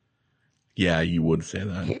Laurentiis. Yeah, you would say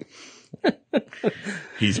that.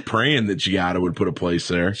 He's praying that Giada would put a place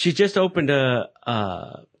there. She just opened she's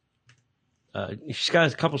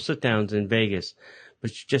got a couple sit downs in Vegas,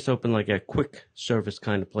 but she just opened like a quick service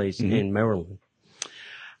kind of place in Maryland.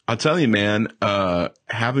 I'll tell you, man,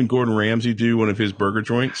 having Gordon Ramsay do one of his burger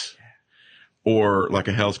joints or like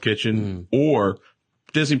a Hell's Kitchen or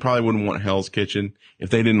Disney probably wouldn't want Hell's Kitchen. If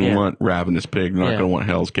they didn't want Ravenous Pig, they're not going to want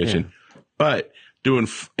Hell's Kitchen. But doing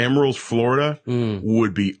Emerald's Florida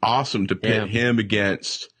would be awesome to pit him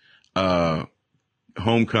against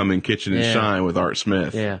Homecoming Kitchen and Shine with Art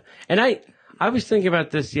Smith. Yeah. And I was thinking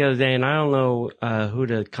about this the other day, and I don't know who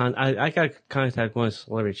to I got to contact one of the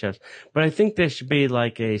celebrity chefs, but I think there should be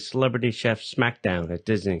like a celebrity chef smackdown at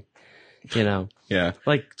Disney, you know? Yeah.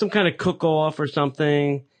 Like some kind of cook-off or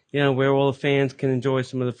something, you know, where all the fans can enjoy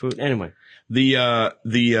some of the food. Anyway.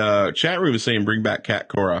 The chat room is saying bring back Cat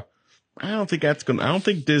Cora. I don't think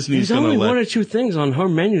Disney's There's going to only let... one or two things on her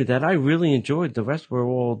menu that I really enjoyed. The rest were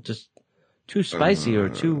all just too spicy or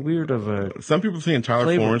too weird of a... Some people think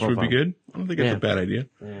Tyler Florence would be good. I don't think it's a bad idea.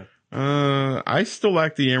 Yeah. I still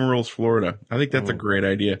like the Emerald's Florida. I think that's a great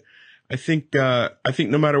idea. I think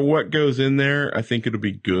no matter what goes in there, I think it'll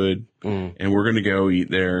be good. And we're going to go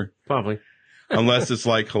eat there. Probably. Unless it's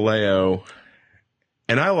like Haleo.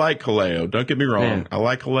 And I like Haleo. Don't get me wrong. Yeah. I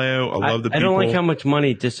like Haleo. I love the people. I don't like how much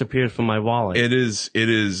money disappears from my wallet. It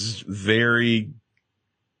is very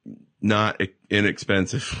not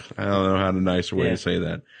inexpensive. I don't know how to nicer way to say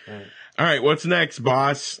that. All right. What's next,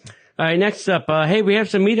 boss? All right. Next up, hey, we have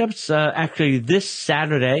some meetups, actually this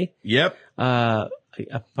Saturday. Yep. I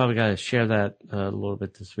probably got to share that a little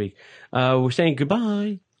bit this week. We're saying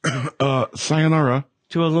goodbye. Sayonara.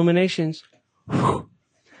 To Illuminations.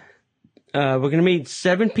 We're going to meet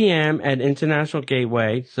 7 p.m. at International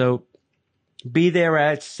Gateway. So be there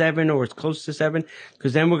at 7 or as close to 7,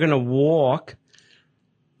 because then we're going to walk.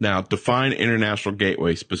 Now, define International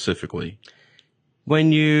Gateway specifically.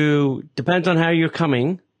 Depends on how you're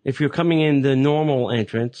coming. If you're coming in the normal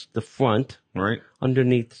entrance, the front, right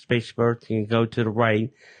underneath the Space Berth, you can go to the right.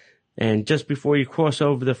 And just before you cross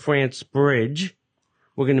over the France Bridge,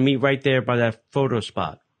 we're going to meet right there by that photo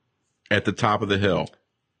spot. At the top of the hill.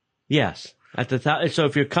 Yes. At the top. So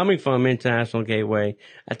if you're coming from International Gateway,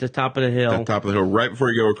 at the top of the hill. At the top of the hill, right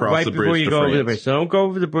before you go across the bridge. Right before you go over the bridge. So don't go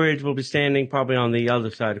over the bridge. We'll be standing probably on the other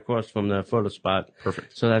side across from the photo spot.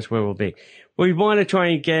 Perfect. So that's where we'll be. We want to try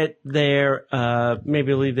and get there,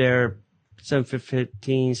 maybe leave there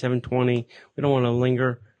 7:15, 7:20. We don't want to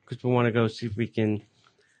linger because we want to go see if we can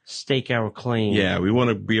stake our claim. Yeah, we want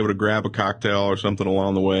to be able to grab a cocktail or something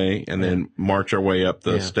along the way and then march our way up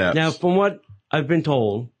the steps. Now, from what I've been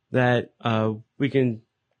told, that we can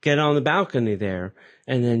get on the balcony there,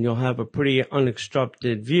 and then you'll have a pretty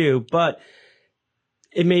unobstructed view, but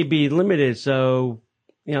it may be limited. So,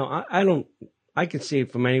 you know, I can see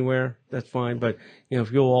it from anywhere. That's fine. But, you know,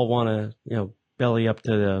 if you all want to, you know, belly up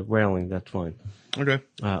to the railing, that's fine. Okay.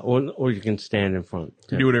 Or you can stand in front.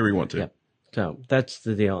 You do whatever you want to. Yeah. So that's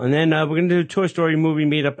the deal. And then we're going to do a Toy Story movie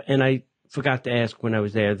meetup, and I forgot to ask when I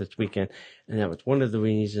was there this weekend, and that was one of the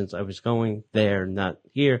reasons I was going there, not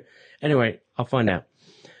here. Anyway, I'll find out.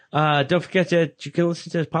 Don't forget that you can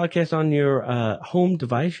listen to this podcast on your home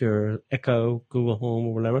device, your Echo, Google Home,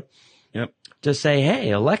 or whatever. Yep. Just say,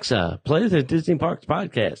 hey, Alexa, play the Disney Parks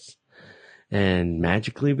podcast. And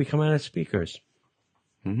magically we come out as speakers.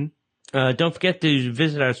 Mm-hmm. Don't forget to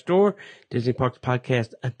visit our store,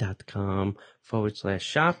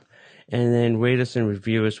 DisneyParksPodcast.com/shop. And then rate us and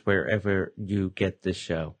review us wherever you get this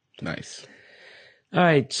show. Nice. All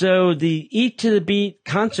right, so the Eat to the Beat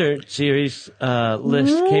concert series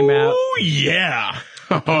list came out. Oh, yeah.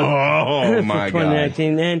 Oh, my for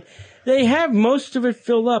 2019, God. and they have most of it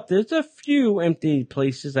filled up. There's a few empty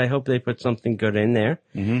places. I hope they put something good in there.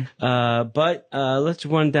 But let's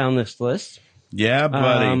run down this list. Yeah,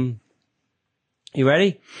 buddy. You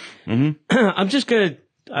ready? I'm just gonna.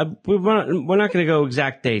 We're not gonna go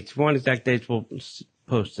exact dates. If we want exact dates, we'll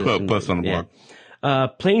post this. Post on the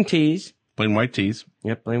blog. Plain tees. Plain white tees.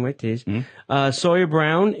 Yep, plain white tees. Sawyer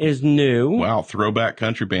Brown is new. Wow, throwback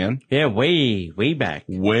country band. Yeah, way back.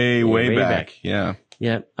 Way back. Yeah.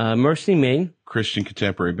 Yeah, Mercy Me. Christian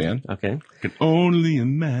contemporary band. Okay. Can only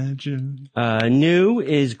imagine. New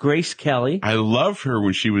is Grace Kelly. I love her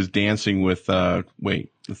when she was dancing with,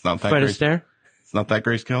 wait, it's not that Fred Grace. Astaire? It's not that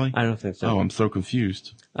Grace Kelly? I don't think so. Oh, I'm so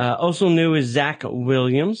confused. Also new is Zach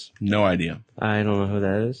Williams. No idea. I don't know who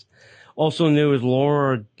that is. Also new is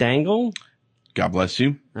Laura Dangle. God bless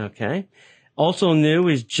you. Okay. Also new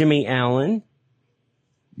is Jimmy Allen.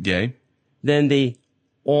 Yay. Then the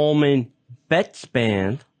Allman Betts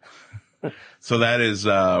Band. So that is,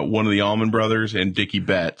 one of the Allman Brothers and Dickie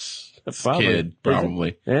Betts' Probably. kid,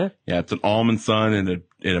 probably. Yeah? Yeah, it's an Allman son and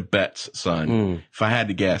a Betts son. If I had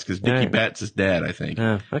to guess, because Dickie Right. Betts is dead, I think.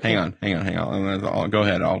 Okay. Hang on. I'll go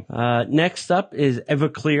ahead. Next up is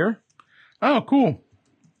Everclear. Oh, cool.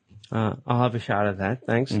 I'll have a shot at that.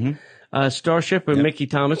 Thanks. Starship with Mickey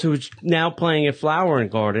Thomas, who's now playing at Flower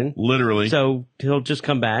and Garden. Literally. So he'll just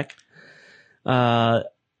come back.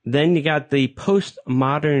 Then you got the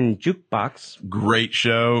Postmodern Jukebox. Great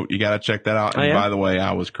show. You got to check that out. Oh, And yeah? by the way,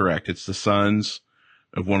 I was correct. It's the sons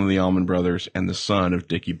of one of the Allman Brothers and the son of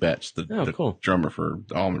Dickie Betts, the Cool. drummer for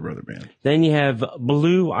the Allman Brother Band. Then you have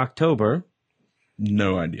Blue October.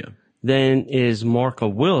 No idea. Then is Marco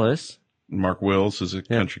Willis. Mark Wills is a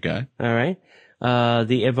country guy. All right.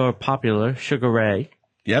 The ever popular Sugar Ray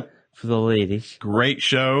Yep. for the ladies. Great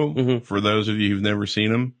show for those of you who've never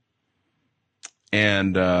seen them.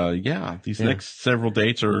 And, these next several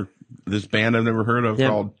dates are this band I've never heard of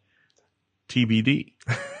called TBD.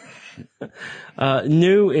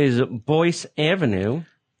 New is Boyce Avenue.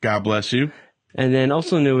 God bless you. And then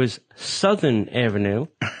also new is Southern Avenue.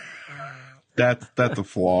 That's a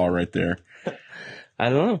flaw right there. I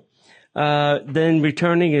don't know. Then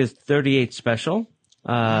returning is 38 Special.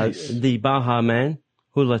 Nice. The Baha Man.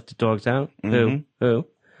 Who Let the Dogs Out? Who?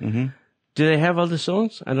 Do they have other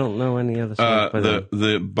songs? I don't know any other songs. by them.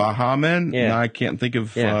 The Baha Men? Yeah. No, I can't think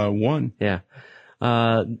of one. Yeah.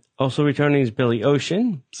 Also returning is Billy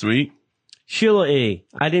Ocean. Sweet. Sheila E.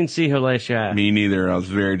 I didn't see her last year. Me neither. I was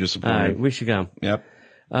very All disappointed. right, we should go. Yep.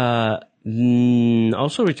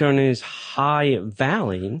 Also returning is High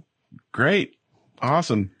Valley. Great.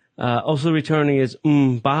 Awesome. Also returning is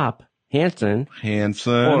Bop Hanson.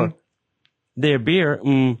 Hanson. Or their beer,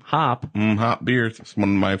 Hop. Hot beer. It's one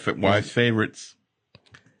of my wife's favorites.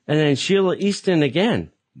 And then Sheila Easton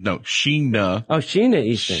again. No, Sheena. Oh, Sheena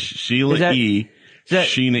Easton. Sheila Is that- E. that-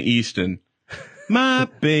 Sheena Easton. My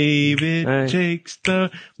baby Right. takes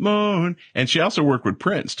the morn. And she also worked with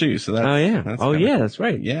Prince too. So that's, Oh, yeah. that's Oh, kinda yeah, cool. that's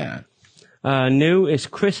right. Yeah. New is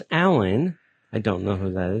Chris Allen. I don't know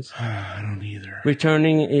who that is. I don't either.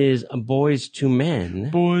 Returning is Boys to Men.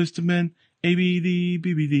 Boys to Men. ABD,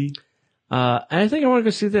 BBD. I think I want to go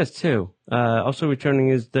see this too. Also returning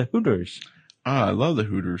is the Hooters. I love the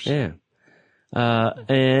Hooters. Yeah.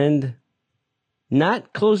 And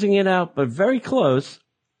not closing it out, but very close.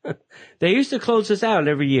 They used to close this out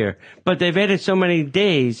every year, but they've added so many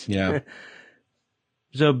days. Yeah.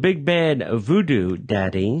 So Big Bad Voodoo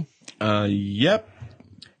Daddy. Yep.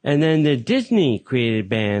 And then the Disney created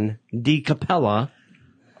band, De Capella.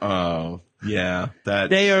 Oh, yeah. That.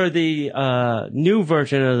 They are the new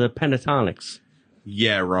version of the Pentatonics.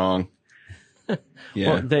 Yeah, wrong.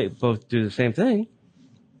 Yeah. Well, they both do the same thing.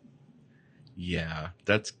 Yeah.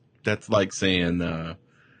 That's like saying,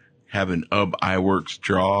 having Ub Iwerks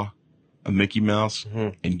draw a Mickey Mouse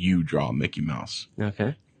and you draw a Mickey Mouse.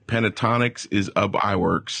 Okay. Pentatonics is Ub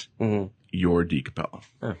Iwerks. Mm-hmm. Your D Capella.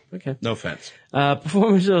 Oh, okay. No offense.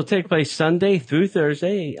 Performances will take place Sunday through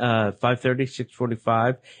Thursday, 5:30,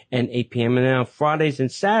 6:45, and 8 p.m. And then on Fridays and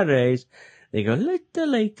Saturdays, they go little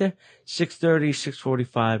later, 6:30,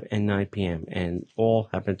 6:45, and 9 p.m. And all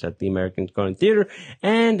happens at the American Garden Theater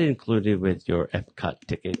and included with your Epcot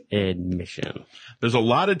ticket admission. There's a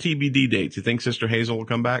lot of TBD dates. You think Sister Hazel will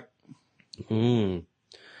come back? I'm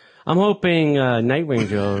hoping Night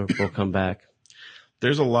Ranger will come back.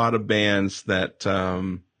 There's a lot of bands that,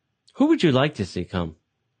 Who would you like to see come?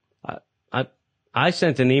 I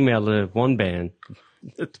sent an email to one band.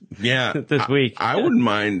 Yeah. this week. I wouldn't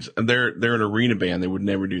mind. They're an arena band. They would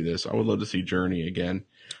never do this. I would love to see Journey again.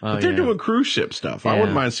 Oh, But they're yeah. doing cruise ship stuff. I Yeah.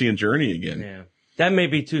 wouldn't mind seeing Journey again. Yeah. That may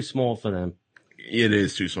be too small for them. It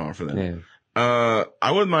is too small for them. Yeah.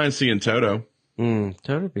 I wouldn't mind seeing Toto.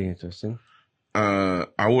 Toto would be interesting.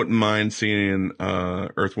 I wouldn't mind seeing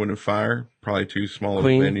Earth, Wind, and Fire. Probably too small of a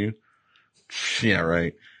Queen. venue. Yeah,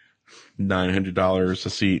 right. $900 a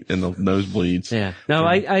seat in the nosebleeds. Yeah. No,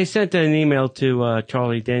 I sent an email to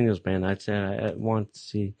Charlie Daniels Band. I said I want to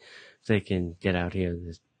see if they can get out here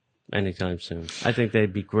anytime soon. I think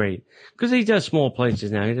they'd be great because he does small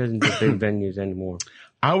places now. He doesn't do big venues anymore.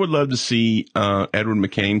 I would love to see Edwin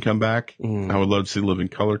McCain come back. I would love to see Living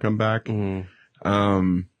Color come back.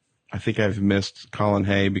 I think I've missed Colin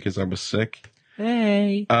Hay because I was sick.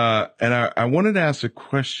 Hey. And I wanted to ask a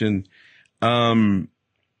question. What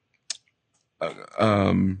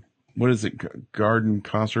is it? Garden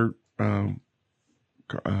concert?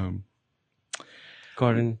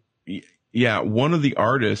 Garden. Yeah. One of the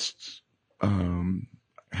artists, had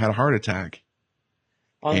a heart attack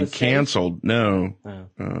and canceled. No. Oh.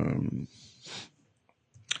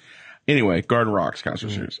 Anyway, Garden Rocks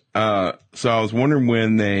concert series. So I was wondering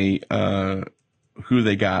when they, who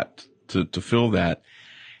they got to fill that.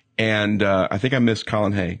 And, I think I missed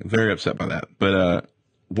Colin Hay. Very upset by that. But,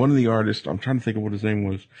 one of the artists, I'm trying to think of what his name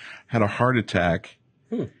was, had a heart attack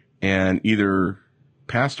and either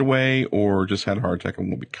passed away or just had a heart attack and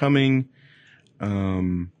will be coming.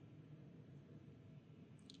 I'll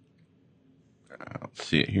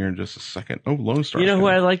see it here in just a second. Oh, Lone Star. You know who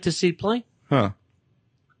I'd like to see play? Huh?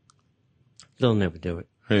 They'll never do it.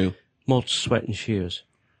 Who? Mulch, Sweat, and Shears.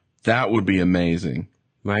 That would be amazing.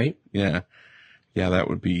 Right? Yeah. Yeah, that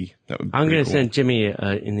would be I'm going to cool. send Jimmy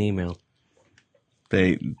an email.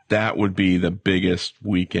 That would be the biggest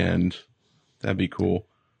weekend. That'd be cool.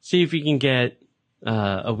 See if you can get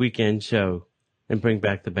a weekend show and bring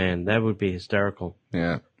back the band. That would be hysterical.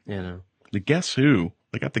 Yeah. You know. The Guess Who.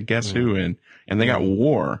 They got the Guess Who in, and they got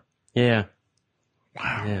War. Yeah.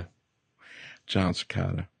 Wow. Yeah. John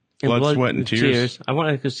Cicada. And Blood, Sweat, and Tears. I want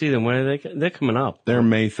to go see them. When are they? They're coming up. They're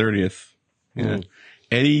May 30th. Yeah.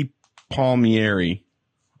 Eddie Palmieri.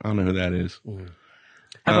 I don't know who that is.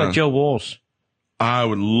 How about Joe Walsh? I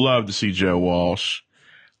would love to see Joe Walsh.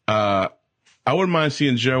 I wouldn't mind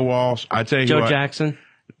seeing Joe Walsh. I tell you Joe what, Jackson?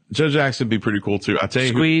 Joe Jackson would be pretty cool too. I tell you,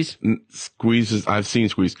 Squeeze? Squeeze is. I've seen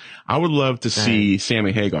Squeeze. I would love to see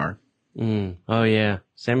Sammy Hagar. Oh yeah,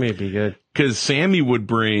 Sammy would be good. Because Sammy would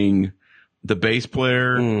bring the bass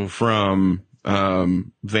player from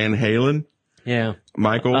Van Halen. Yeah,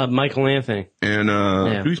 Michael Anthony.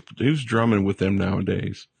 And who's drumming with them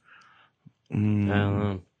nowadays? I don't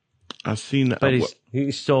know. I've seen, but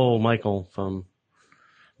he stole Michael from.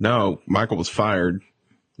 No, Michael was fired.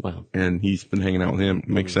 Wow. And he's been hanging out with him.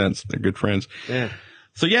 Makes sense. They're good friends. Yeah.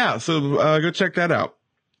 So go check that out.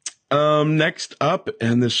 Next up,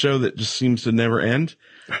 and this show that just seems to never end.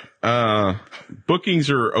 Bookings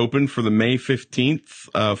are open for the May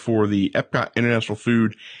 15th, for the Epcot International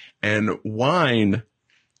Food and Wine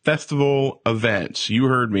Festival events. You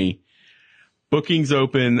heard me. Bookings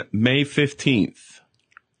open May 15th.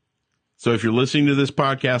 So if you're listening to this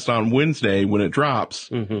podcast on Wednesday when it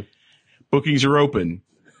drops, bookings are open.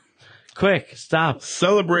 Quick, stop.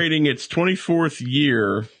 Celebrating its 24th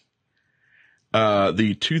year,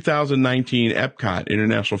 the 2019 Epcot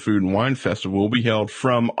International Food and Wine Festival will be held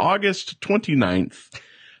from August 29th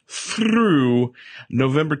through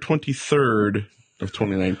November 23rd of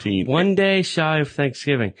 2019. One day shy of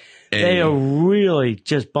Thanksgiving. They are really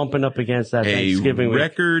just bumping up against that Thanksgiving week. A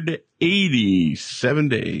record 87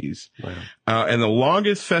 days. Wow. And the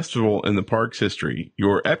longest festival in the park's history.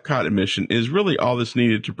 Your Epcot admission is really all that's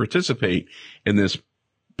needed to participate in this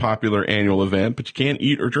popular annual event, but you can't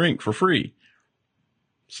eat or drink for free.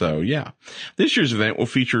 So, yeah. This year's event will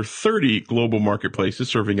feature 30 global marketplaces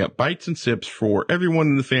serving up bites and sips for everyone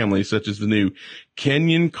in the family, such as the new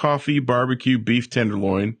Kenyan Coffee Barbecue Beef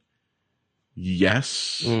Tenderloin.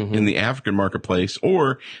 Yes, in the African marketplace,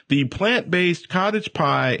 or the plant-based cottage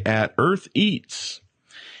pie at Earth Eats.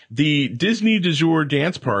 The Disney du Jour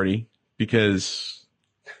dance party, because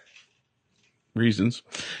reasons,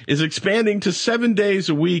 is expanding to 7 days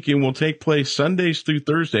a week and will take place Sundays through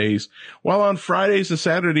Thursdays, while on Fridays and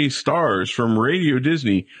Saturdays, stars from Radio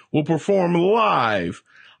Disney will perform live.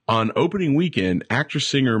 On opening weekend,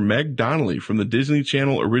 actress-singer Meg Donnelly from the Disney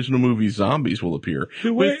Channel original movie Zombies will appear.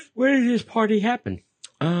 Where did this party happen?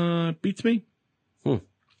 Beats me. Remy's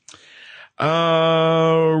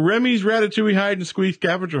Ratatouille Hide and Squeak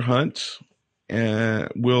Scavenger Hunt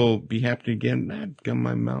will be happening again.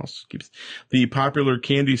 My mouse keeps the popular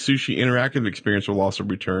Candy Sushi interactive experience will also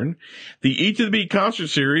return. The Eat to the Beat concert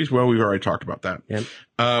series. Well, we've already talked about that. Yep.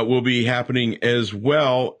 Will be happening as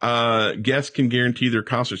well. Guests can guarantee their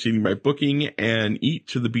concert seating by booking an Eat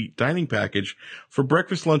to the Beat dining package for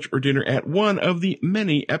breakfast, lunch, or dinner at one of the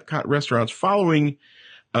many Epcot restaurants following.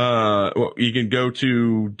 Well, you can go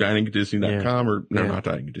to diningatdisney.com or not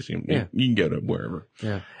Dining at Disney. Yeah. You can go to wherever.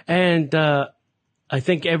 Yeah. And, I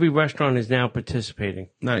think every restaurant is now participating.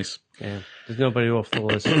 Nice. Yeah. There's nobody off the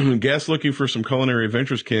list. Guests looking for some culinary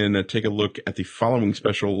adventures can take a look at the following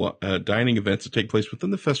special dining events that take place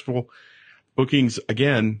within the festival. Bookings,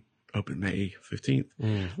 again, open May 15th.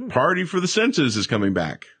 Mm-hmm. Party for the Senses is coming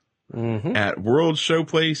back. Mm-hmm. At World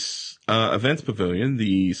Showplace Events Pavilion,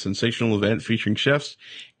 the sensational event featuring chefs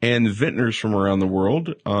and vintners from around the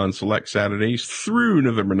world on select Saturdays through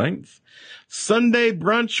November 9th. Sunday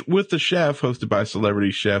Brunch with the Chef, hosted by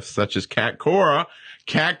celebrity chefs such as Kat Cora.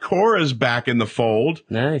 Kat Cora's back in the fold.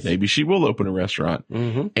 Nice. Maybe she will open a restaurant.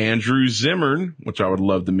 Mm-hmm. Andrew Zimmern, which I would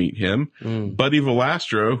love to meet him. Buddy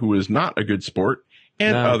Valastro, who is not a good sport.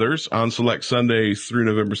 And others on select Sundays through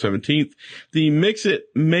November 17th. The Mix It,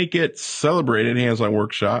 Make It, Celebrate It hands-on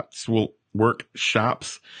workshops will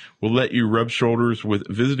let you rub shoulders with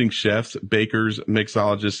visiting chefs, bakers,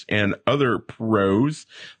 mixologists, and other pros.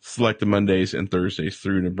 Selected Mondays and Thursdays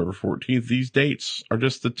through November 14th. These dates are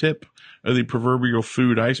just the tip of the proverbial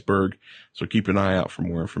food iceberg. So keep an eye out for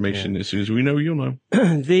more information. As soon as we know, you'll know.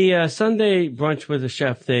 The Sunday Brunch with the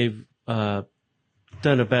Chef, they've done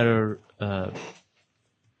a better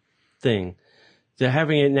thing. They're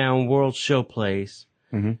having it now in World Showplace.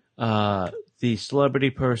 Mm-hmm. The celebrity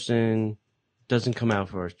person doesn't come out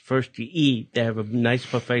first. First you eat, they have a nice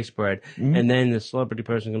buffet spread, and then the celebrity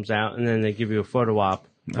person comes out, and then they give you a photo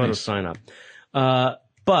sign up.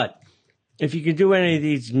 But if you can do any of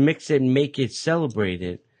these Mix It, Make It, Celebrate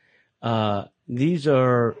It, these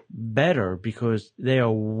are better because they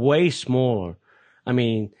are way smaller. I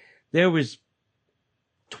mean, there was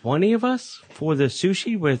 20 of us for the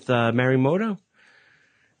sushi with Marimoto.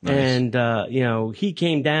 Nice. And, he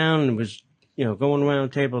came down and was, going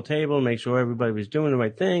around table to table, make sure everybody was doing the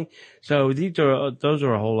right thing. So those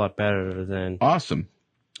are a whole lot better than. Awesome.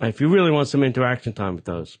 If you really want some interaction time with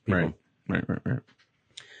those people. Right.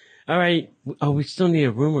 All right. Oh, we still need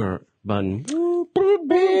a rumor button.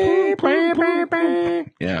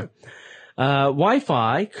 Yeah.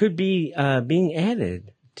 Wi-Fi could be being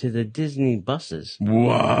added to the Disney buses.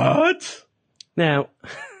 What? Now,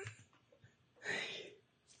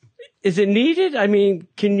 is it needed? I mean,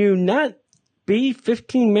 can you not be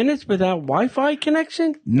 15 minutes without Wi-Fi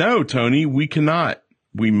connection? No, Tony, we cannot.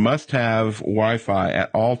 We must have Wi-Fi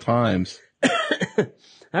at all times. All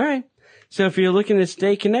right. So if you're looking to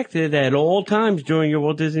stay connected at all times during your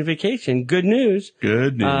Walt Disney vacation, good news.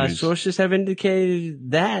 Good news. Sources have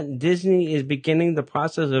indicated that Disney is beginning the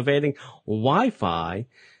process of adding Wi-Fi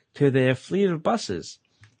to their fleet of buses.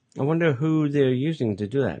 I wonder who they're using to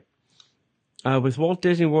do that. With Walt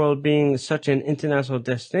Disney World being such an international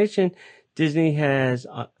destination, Disney has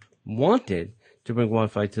wanted to bring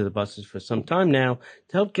Wi-Fi to the buses for some time now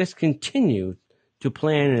to help guests continue to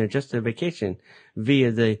plan and adjust their vacation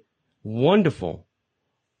via the wonderful,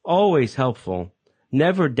 always helpful,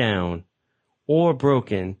 never down or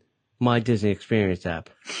broken My Disney Experience app.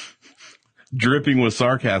 Dripping with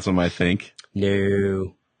sarcasm, I think.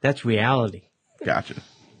 No, that's reality. Gotcha.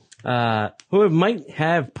 Who might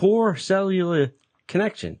have poor cellular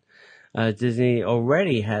connection. Disney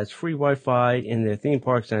already has free Wi-Fi in their theme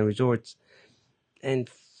parks and resorts. And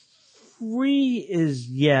free is,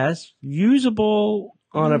 yes, usable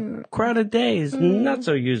on a crowded day is not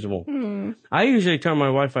so usable. I usually turn my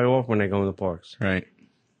Wi-Fi off when I go in the parks. Right.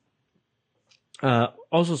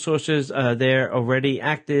 Also, sources, they're already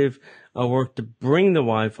active work to bring the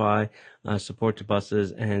Wi-Fi support to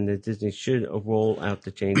buses, and the Disney should roll out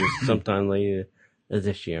the changes sometime later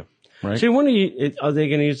this year. Right. So, are they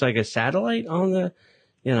going to use like a satellite on the,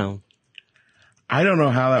 I don't know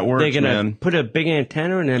how that works, they're going to put a big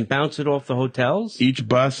antenna and then bounce it off the hotels? Each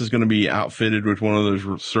bus is going to be outfitted with one of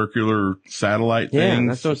those circular satellite things. Yeah,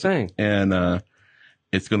 that's what I'm saying. And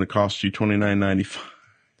it's going to cost you $29.95.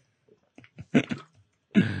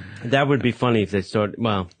 That would be funny if they started.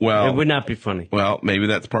 Well, it would not be funny. Well, maybe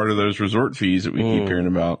that's part of those resort fees that we keep hearing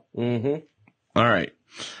about. Mm-hmm. All right.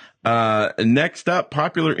 Next up,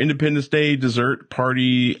 popular Independence Day dessert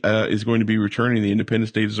party is going to be returning. The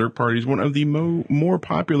Independence Day dessert party is one of the more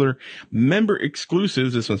popular member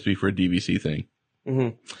exclusives. This must be for a DVC thing.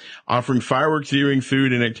 Mm-hmm. Offering fireworks viewing,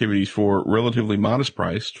 food, and activities for relatively modest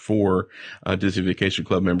priced for Disney Vacation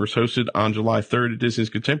Club members. Hosted on July 3rd at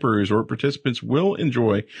Disney's Contemporary Resort, participants will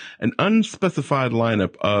enjoy an unspecified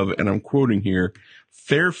lineup of, and I'm quoting here,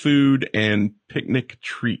 fair food and picnic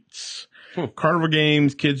treats. Carnival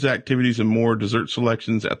games, kids activities, and more. Dessert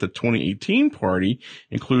selections at the 2018 party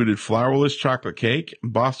included flourless chocolate cake,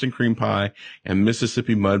 Boston cream pie, and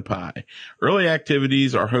Mississippi mud pie. Early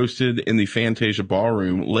activities are hosted in the Fantasia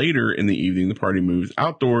Ballroom. Later in the evening, the party moves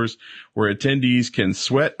outdoors where attendees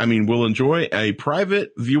will enjoy a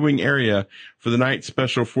private viewing area for the night's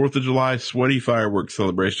special 4th of July sweaty fireworks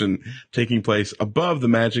celebration taking place above the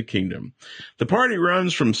Magic Kingdom. The party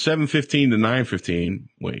runs from 7:15 to 9:15.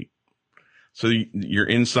 So you're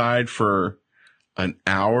inside for an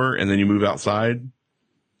hour and then you move outside?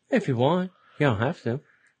 If you want. You don't have to.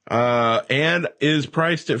 And is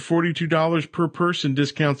priced at $42 per person.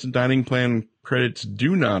 Discounts and dining plan credits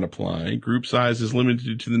do not apply. Group size is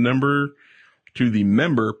limited to the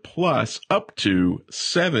member plus up to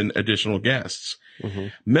 7 additional guests. Mm-hmm.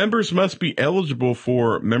 Members must be eligible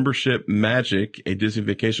for Membership Magic, a Disney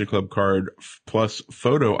Vacation Club card plus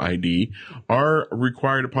photo ID are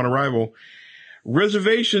required upon arrival.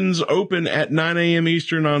 Reservations open at 9 a.m.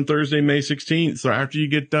 Eastern on Thursday, May 16th. So after you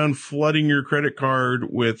get done flooding your credit card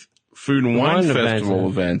with Food and Wine Festival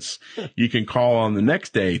events, you can call on the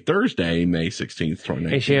next day, Thursday, May 16th, 2019.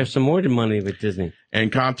 Hey, she has some more money with Disney.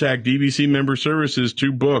 And contact DVC Member Services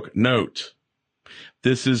to book. Note,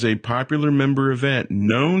 this is a popular member event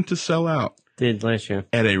known to sell out. Did last year.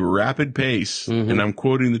 At a rapid pace. Mm-hmm. And I'm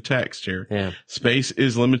quoting the text here. Yeah. Space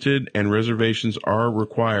is limited and reservations are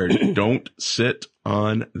required. Don't sit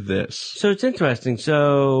on this. So it's interesting.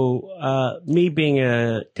 So, me being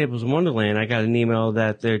a Tables in Wonderland, I got an email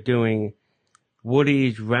that they're doing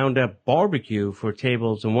Woody's Roundup Barbecue for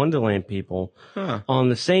Tables in Wonderland people on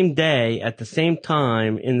the same day, at the same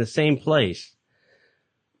time, in the same place.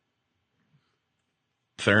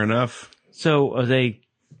 Fair enough. So are they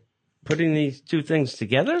putting these two things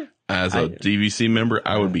together? As a DVC member,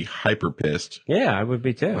 I would be hyper pissed. Yeah, I would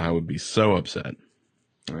be too. I would be so upset.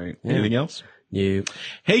 All right. Yeah. Anything else? You.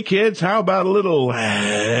 Hey kids, how about a little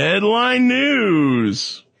headline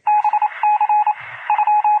news?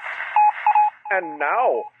 And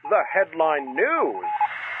now, the headline news.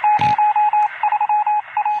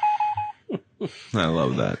 I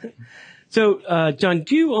love that. So, John,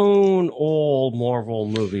 do you own all Marvel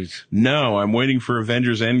movies? No, I'm waiting for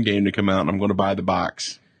Avengers Endgame to come out, and I'm going to buy the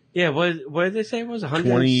box. Yeah, what did they say it was?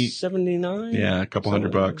 $179? Yeah, a couple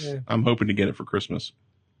 $100. Yeah. I'm hoping to get it for Christmas.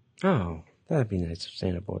 Oh, that'd be nice if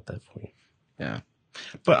Santa bought that for you. Yeah.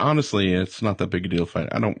 But honestly, it's not that big a deal.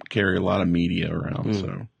 I don't carry a lot of media around,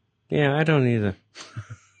 so. Yeah, I don't either.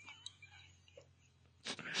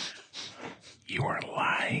 You are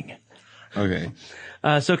lying. Okay.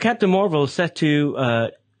 So Captain Marvel is set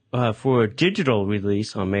to for a digital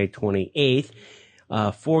release on May 28th,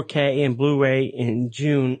 4K and Blu-ray in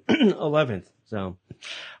June 11th. So,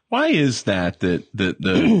 why is that the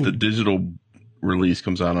digital release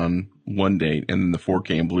comes out on one date and then the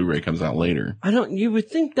 4K and Blu-ray comes out later? You would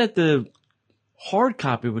think that the hard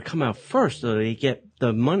copy would come out first so they get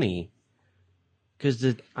the money. Because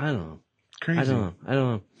I don't know. Crazy. I don't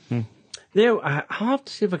know. I'll have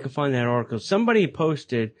to see if I can find that article. Somebody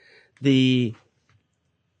posted the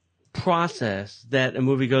process that a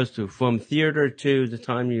movie goes through from theater to the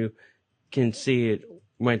time you can see it,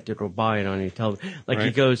 rent it, or buy it on your television. Like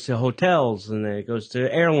It goes to hotels, and then it goes to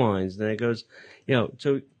airlines, and then it goes,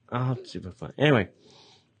 so I'll have to see if I can find it. Anyway,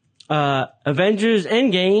 Avengers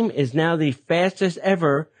Endgame is now the fastest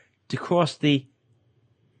ever to cross the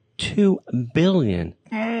 $2 billion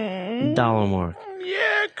mark.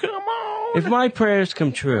 Yeah, come on. If my prayers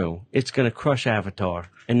come true, it's going to crush Avatar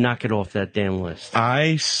and knock it off that damn list.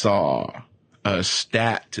 I saw a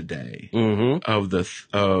stat today of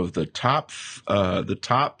the top.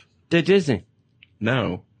 The Disney.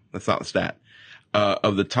 No, that's not the stat.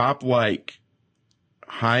 Of the top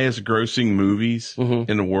highest grossing movies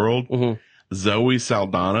in the world, Zoe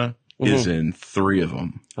Saldana is in 3 of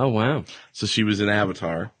them. Oh wow! So she was in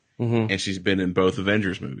Avatar, and she's been in both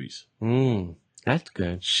Avengers movies. That's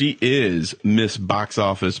good. She is Miss Box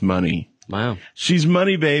Office Money. Wow. She's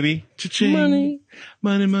money, baby. Cha-ching.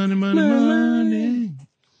 Money.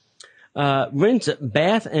 Rinse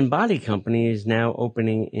Bath and Body Company is now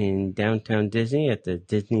opening in downtown Disney at the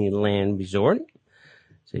Disneyland Resort.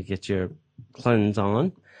 So you get your cleanse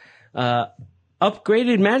on.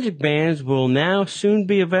 Upgraded Magic Bands will now soon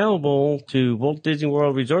be available to Walt Disney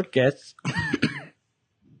World Resort guests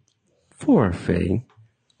for a fee.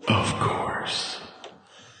 Of course.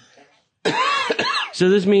 So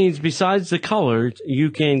this means besides the colors, you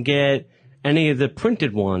can get any of the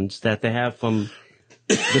printed ones that they have from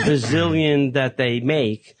the bazillion that they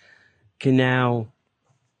make. They'll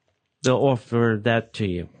offer that to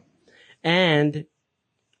you. And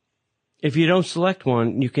if you don't select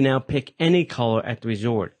one, you can now pick any color at the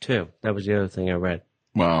resort too. That was the other thing I read.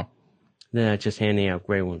 Wow. They're not just handing out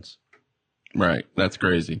gray ones. Right. That's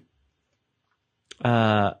crazy.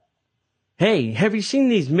 Hey, have you seen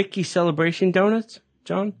these Mickey Celebration donuts,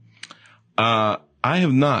 John? I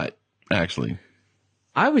have not, actually.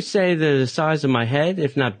 I would say they're the size of my head,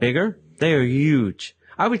 if not bigger. They are huge.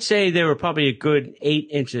 I would say they were probably a good 8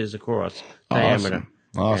 inches across diameter.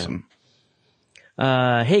 Awesome.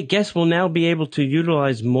 Yeah. Hey, guests will now be able to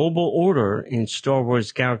utilize mobile order in Star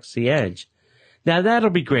Wars Galaxy Edge. Now that'll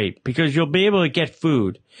be great because you'll be able to get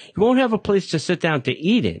food. You won't have a place to sit down to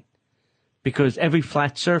eat it because every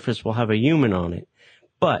flat surface will have a human on it,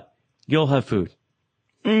 but you'll have food.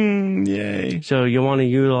 Yay. So you want to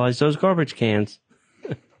utilize those garbage cans.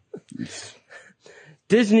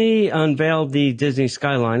 Disney unveiled the Disney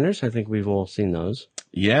Skyliners. I think we've all seen those.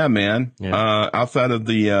 Yeah, man. Yeah. Outside of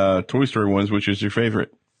the Toy Story ones, which is your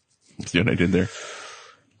favorite? See what I did there?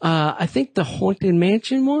 I think the Haunted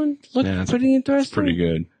Mansion one looked pretty interesting. It's pretty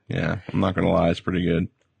good. Yeah, I'm not going to lie. It's pretty good.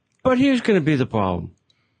 But here's going to be the problem.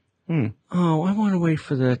 Oh, I want to wait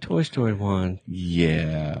for the Toy Story one.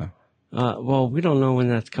 Yeah. Well, we don't know when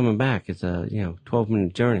that's coming back. It's a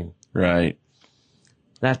 12-minute journey. Right.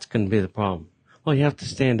 That's going to be the problem. Well, you have to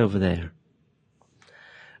stand over there.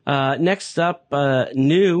 Next up,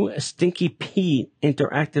 new Stinky Pete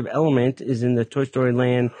interactive element is in the Toy Story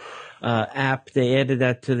Land app. They added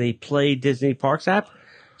that to the Play Disney Parks app.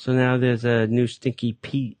 So now there's a new Stinky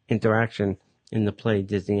Pete interaction in the Play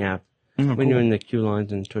Disney app when you're in the queue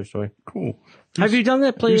lines in Toy Story. Cool. Have you done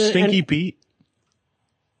that? Play Stinky Pete?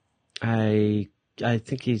 I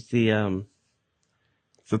think he's the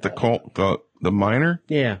Is it the miner?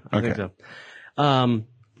 Yeah, I think Okay. so.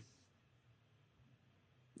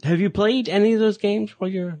 Have you played any of those games while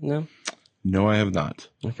you're no? No, I have not.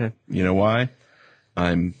 Okay. You know why?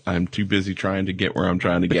 I'm too busy trying to get where I'm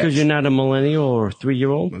trying to get. Because you're not a millennial or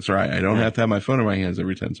 3-year-old? That's right. I don't have to have my phone in my hands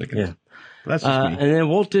every 10 seconds. Yeah. That's just me. And then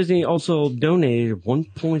Walt Disney also donated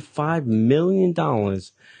 $1.5 million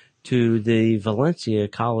to the Valencia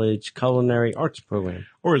College Culinary Arts Program.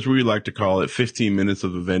 Or as we like to call it, 15 minutes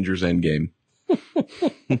of Avengers Endgame.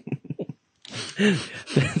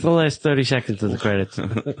 The last 30 seconds of the credits.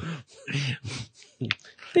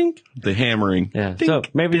 Think. The hammering. Yeah. Dink, So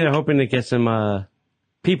maybe they're hoping to get some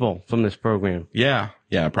people from this program. Yeah,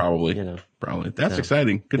 probably. Probably. That's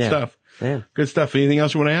exciting. Good stuff. Yeah. Good stuff. Anything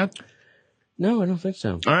else you want to add? No, I don't think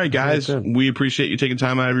so. All right, guys, Good. we appreciate you taking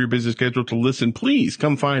time out of your busy schedule to listen. Please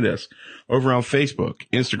come find us over on Facebook,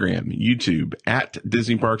 Instagram, YouTube at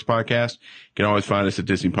Disney Parks Podcast. You can always find us at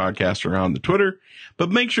Disney Podcast or on the Twitter,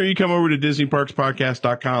 but make sure you come over to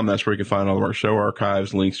DisneyParksPodcast.com. That's where you can find all of our show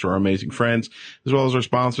archives, links to our amazing friends, as well as our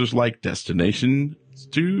sponsors like Destination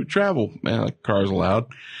to Travel. Man, like Cars Allowed.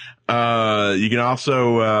 You can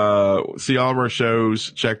also, see all of our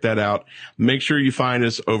shows. Check that out. Make sure you find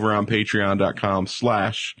us over on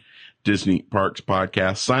patreon.com/Disney Parks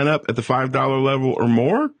Podcast. Sign up at the $5 level or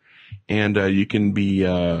more, and, you can be,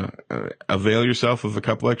 avail yourself of a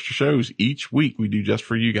couple extra shows each week we do just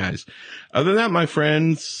for you guys. Other than that, my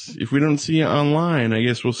friends, if we don't see you online, I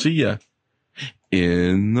guess we'll see you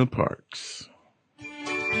in the parks.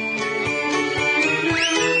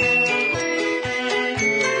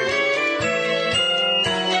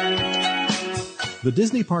 The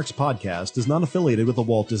Disney Parks Podcast is not affiliated with the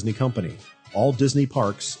Walt Disney Company. All Disney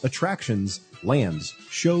parks, attractions, lands,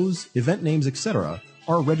 shows, event names, etc.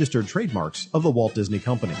 are registered trademarks of the Walt Disney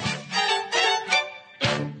Company.